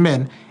of these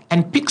men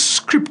and pick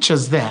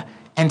scriptures there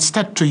and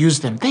start to use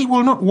them. They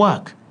will not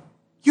work.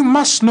 You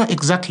must know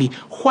exactly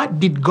what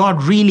did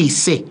God really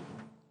say.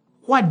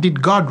 What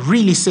did God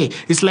really say?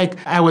 It's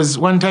like I was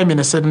one time in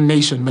a certain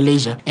nation,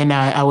 Malaysia, and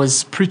I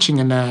was preaching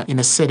in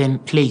a certain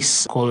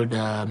place called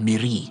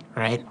Miri,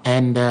 right?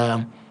 And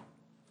I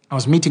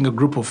was meeting a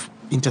group of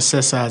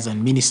intercessors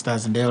and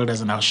ministers and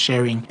elders, and I was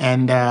sharing.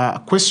 And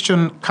a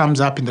question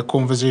comes up in the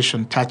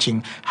conversation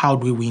touching how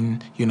do we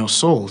win,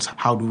 souls?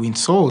 How do we win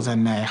souls?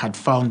 And I had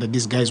found that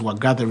these guys were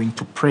gathering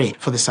to pray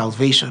for the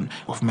salvation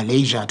of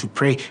Malaysia, to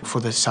pray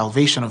for the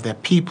salvation of their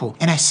people.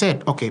 And I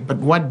said, okay, but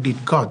what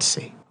did God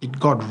say? Did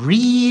God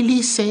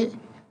really say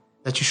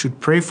that you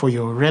should pray for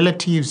your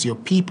relatives, your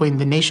people in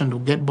the nation to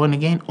get born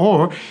again?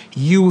 Or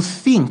you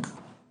think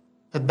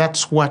that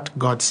that's what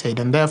God said,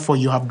 and therefore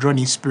you have drawn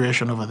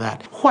inspiration over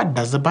that? What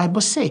does the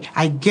Bible say?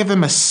 I gave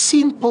them a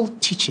simple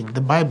teaching.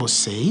 The Bible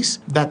says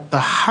that the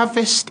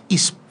harvest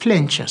is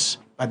plenteous,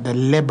 but the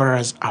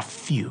laborers are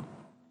few.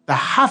 The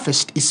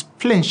harvest is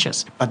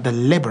plenteous, but the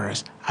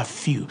laborers are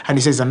few. And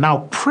he says, and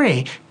now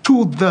pray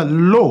to the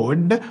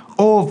Lord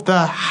of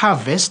the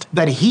harvest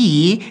that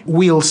he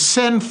will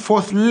send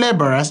forth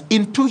laborers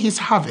into his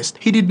harvest.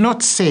 He did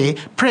not say,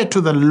 pray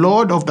to the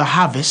Lord of the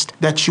harvest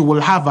that you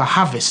will have a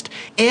harvest.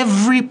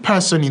 Every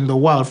person in the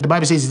world, the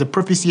Bible says, is the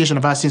propitiation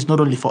of our sins, not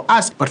only for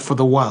us, but for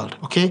the world.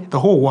 Okay? The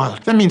whole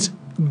world. That means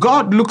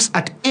God looks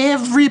at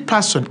every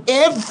person,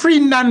 every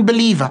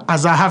non-believer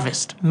as a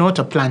harvest, not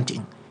a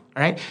planting.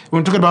 All right?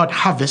 When we talk about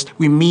harvest,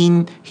 we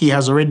mean he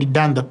has already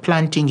done the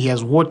planting, he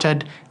has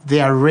watered,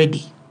 they are ready.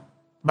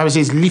 The Bible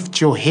says,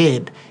 lift your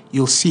head,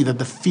 you'll see that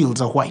the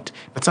fields are white.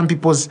 But some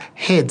people's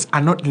heads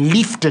are not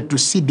lifted to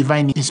see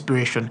divine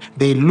inspiration.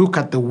 They look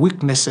at the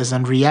weaknesses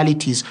and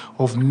realities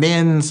of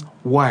men's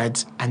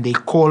words and they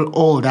call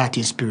all that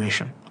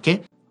inspiration.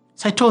 Okay?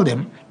 So I told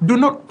them, do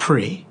not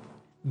pray,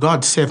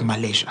 God save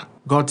Malaysia.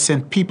 God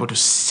sent people to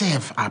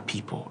save our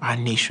people, our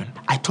nation.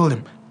 I told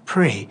them,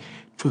 pray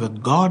to the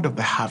God of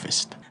the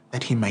harvest,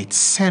 that he might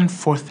send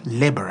forth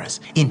laborers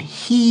in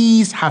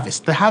his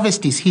harvest. The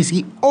harvest is his.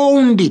 He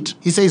owned it.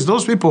 He says,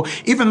 those people,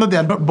 even though they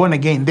are not born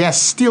again, they are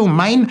still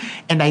mine,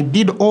 and I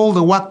did all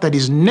the work that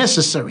is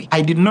necessary.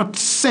 I did not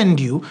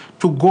send you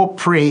to go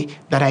pray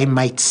that I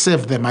might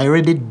save them. I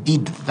already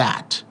did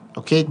that.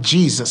 Okay?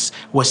 Jesus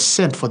was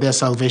sent for their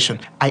salvation.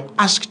 I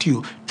asked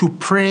you to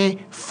pray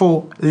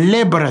for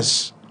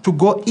laborers to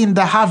go in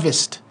the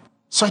harvest.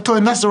 So I told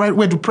him that's the right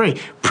way to pray.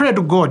 Pray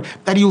to God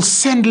that he'll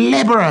send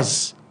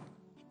laborers.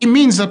 It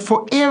means that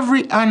for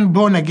every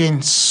unborn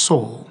again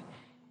soul,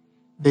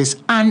 there's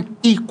an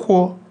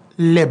equal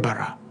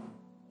laborer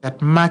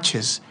that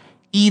matches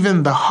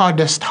even the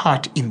hardest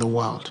heart in the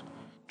world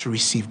to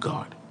receive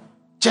God.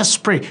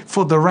 Just pray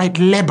for the right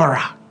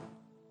laborer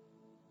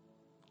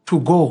to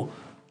go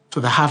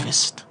to the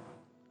harvest.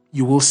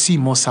 You will see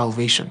more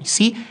salvation. You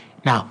see?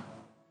 Now,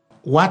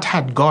 what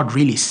had God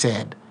really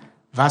said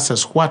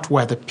versus what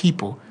were the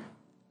people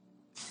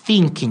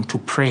thinking to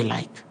pray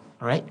like?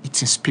 All right?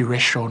 It's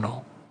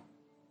inspirational,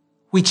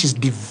 which is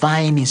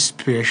divine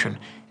inspiration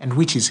and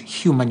which is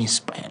human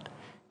inspired.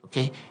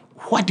 Okay?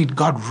 What did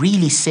God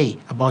really say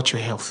about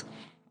your health?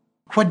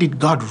 What did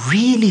God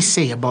really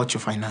say about your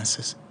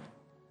finances?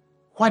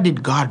 What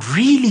did God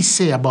really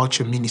say about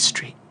your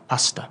ministry,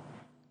 pastor?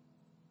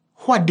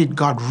 What did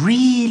God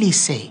really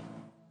say?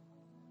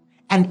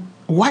 And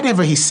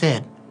whatever he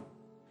said,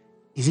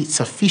 is it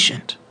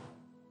sufficient?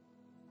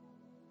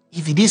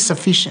 If it is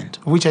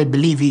sufficient, which I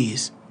believe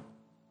is,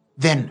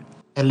 then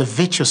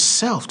elevate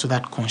yourself to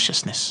that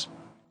consciousness.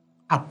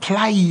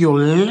 Apply your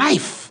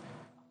life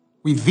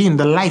within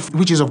the life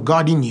which is of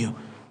God in you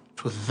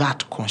to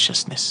that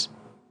consciousness,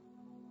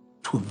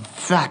 to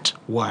that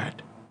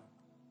word.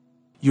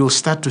 You'll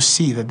start to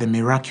see that the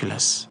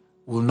miraculous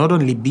will not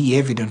only be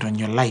evident on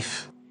your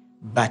life,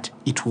 but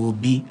it will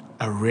be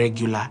a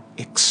regular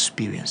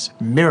experience.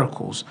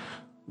 Miracles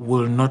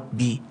will not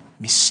be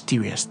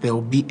mysterious. They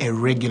will be a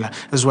regular.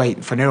 That's why,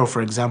 Phaneroo,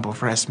 for example,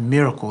 for us,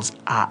 miracles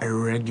are a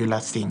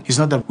regular thing. It's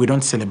not that we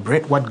don't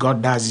celebrate what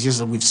God does. It's just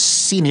that we've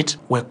seen it.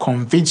 We're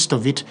convinced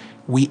of it.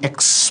 We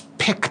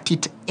expect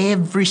it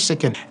every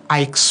second.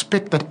 I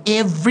expect that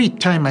every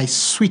time I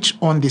switch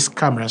on these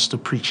cameras to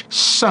preach,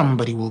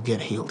 somebody will get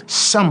healed.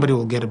 Somebody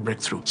will get a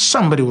breakthrough.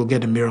 Somebody will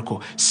get a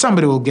miracle.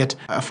 Somebody will get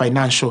a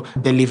financial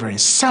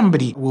deliverance.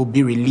 Somebody will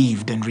be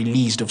relieved and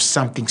released of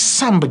something.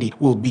 Somebody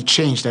will be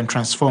changed and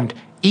transformed.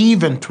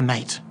 Even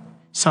tonight,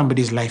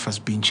 somebody's life has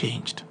been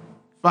changed.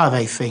 Father,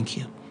 I thank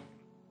you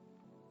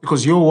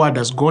because your word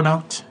has gone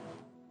out.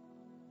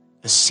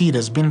 The seed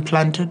has been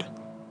planted.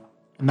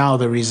 Now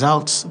the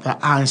results, the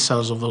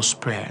answers of those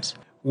prayers.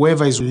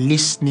 Whoever is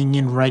listening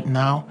in right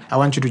now, I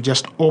want you to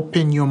just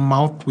open your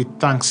mouth with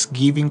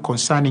thanksgiving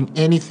concerning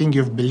anything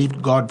you've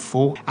believed God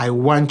for. I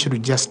want you to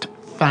just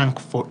thank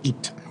for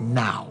it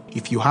now.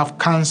 If you have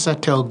cancer,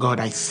 tell God,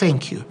 I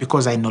thank you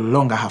because I no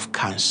longer have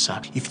cancer.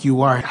 If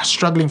you are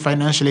struggling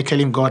financially, tell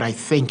him, God, I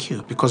thank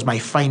you because my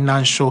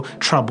financial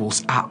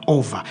troubles are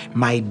over.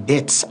 My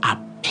debts are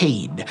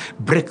paid.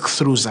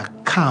 Breakthroughs are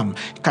come.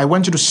 I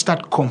want you to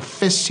start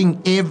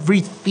confessing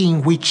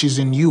everything which is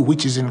in you,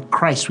 which is in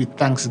Christ, with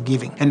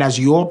thanksgiving. And as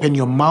you open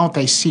your mouth,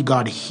 I see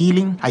God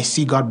healing. I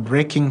see God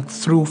breaking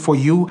through for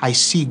you. I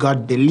see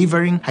God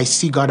delivering. I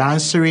see God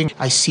answering.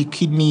 I see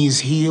kidneys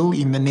heal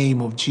in the name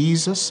of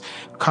Jesus.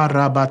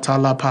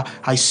 Karabatalapa.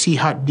 I see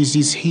heart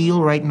disease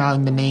heal right now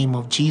in the name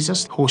of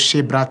Jesus. Father,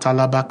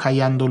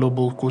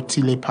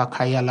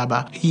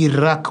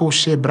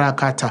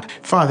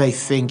 I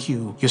thank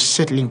you. You're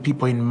settling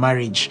people in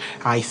marriage.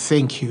 I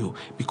thank you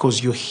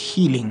because you're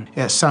healing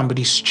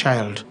somebody's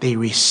child. They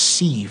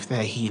receive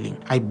their healing.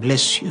 I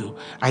bless you.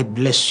 I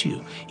bless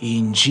you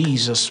in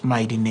Jesus'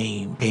 mighty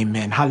name.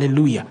 Amen.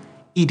 Hallelujah.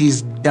 It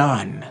is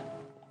done.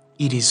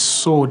 It is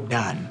so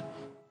done.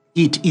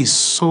 It is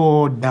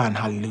so done.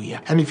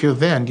 Hallelujah. And if you're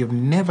there and you've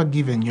never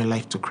given your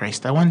life to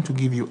Christ, I want to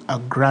give you a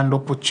grand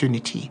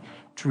opportunity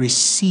to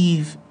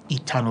receive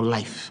eternal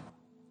life.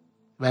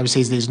 The Bible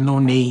says there's no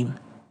name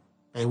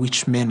by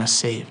which men are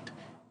saved,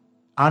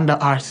 under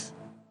earth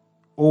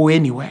or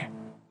anywhere,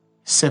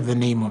 save the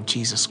name of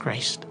Jesus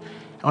Christ.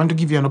 I want to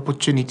give you an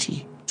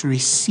opportunity to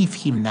receive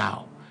him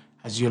now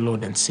as your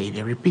Lord and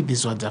Savior. Repeat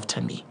these words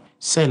after me.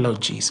 Say,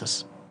 Lord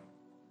Jesus,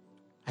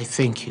 I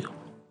thank you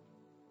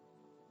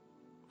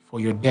for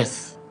your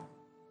death.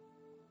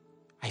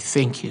 I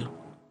thank you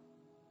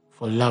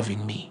for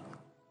loving me.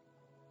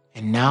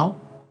 And now,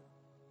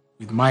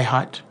 with my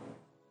heart,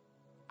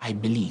 I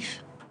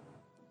believe.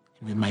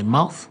 And with my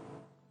mouth,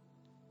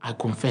 I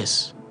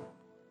confess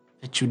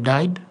that you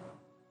died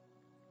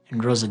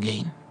and rose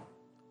again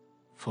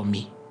for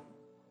me.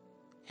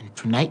 And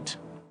tonight,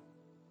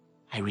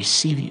 I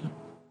receive you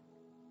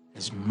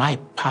as my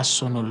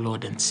personal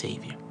Lord and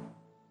Savior.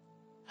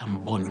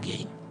 I'm born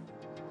again.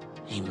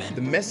 Amen.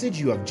 The message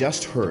you have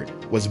just heard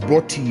was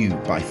brought to you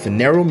by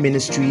Phaneroo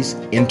Ministries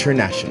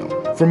International.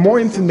 For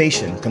more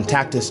information,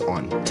 contact us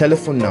on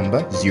telephone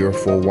number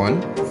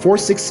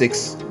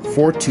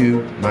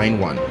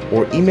 041-466-4291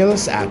 or email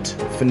us at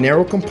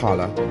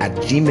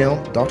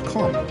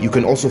phanerokampala@gmail.com. You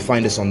can also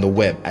find us on the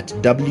web at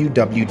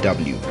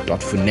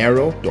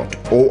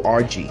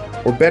www.phaneroo.org.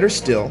 Or better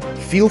still,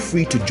 feel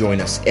free to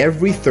join us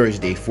every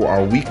Thursday for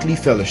our weekly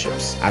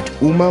fellowships at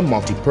UMA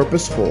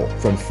Multipurpose Hall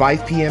from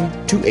 5 p.m.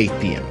 to 8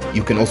 p.m.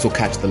 You can also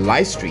catch the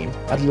live stream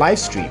at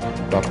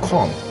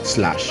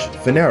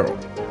livestream.com/Phaneroo.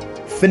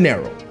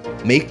 Phaneroo,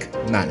 make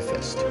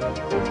manifest.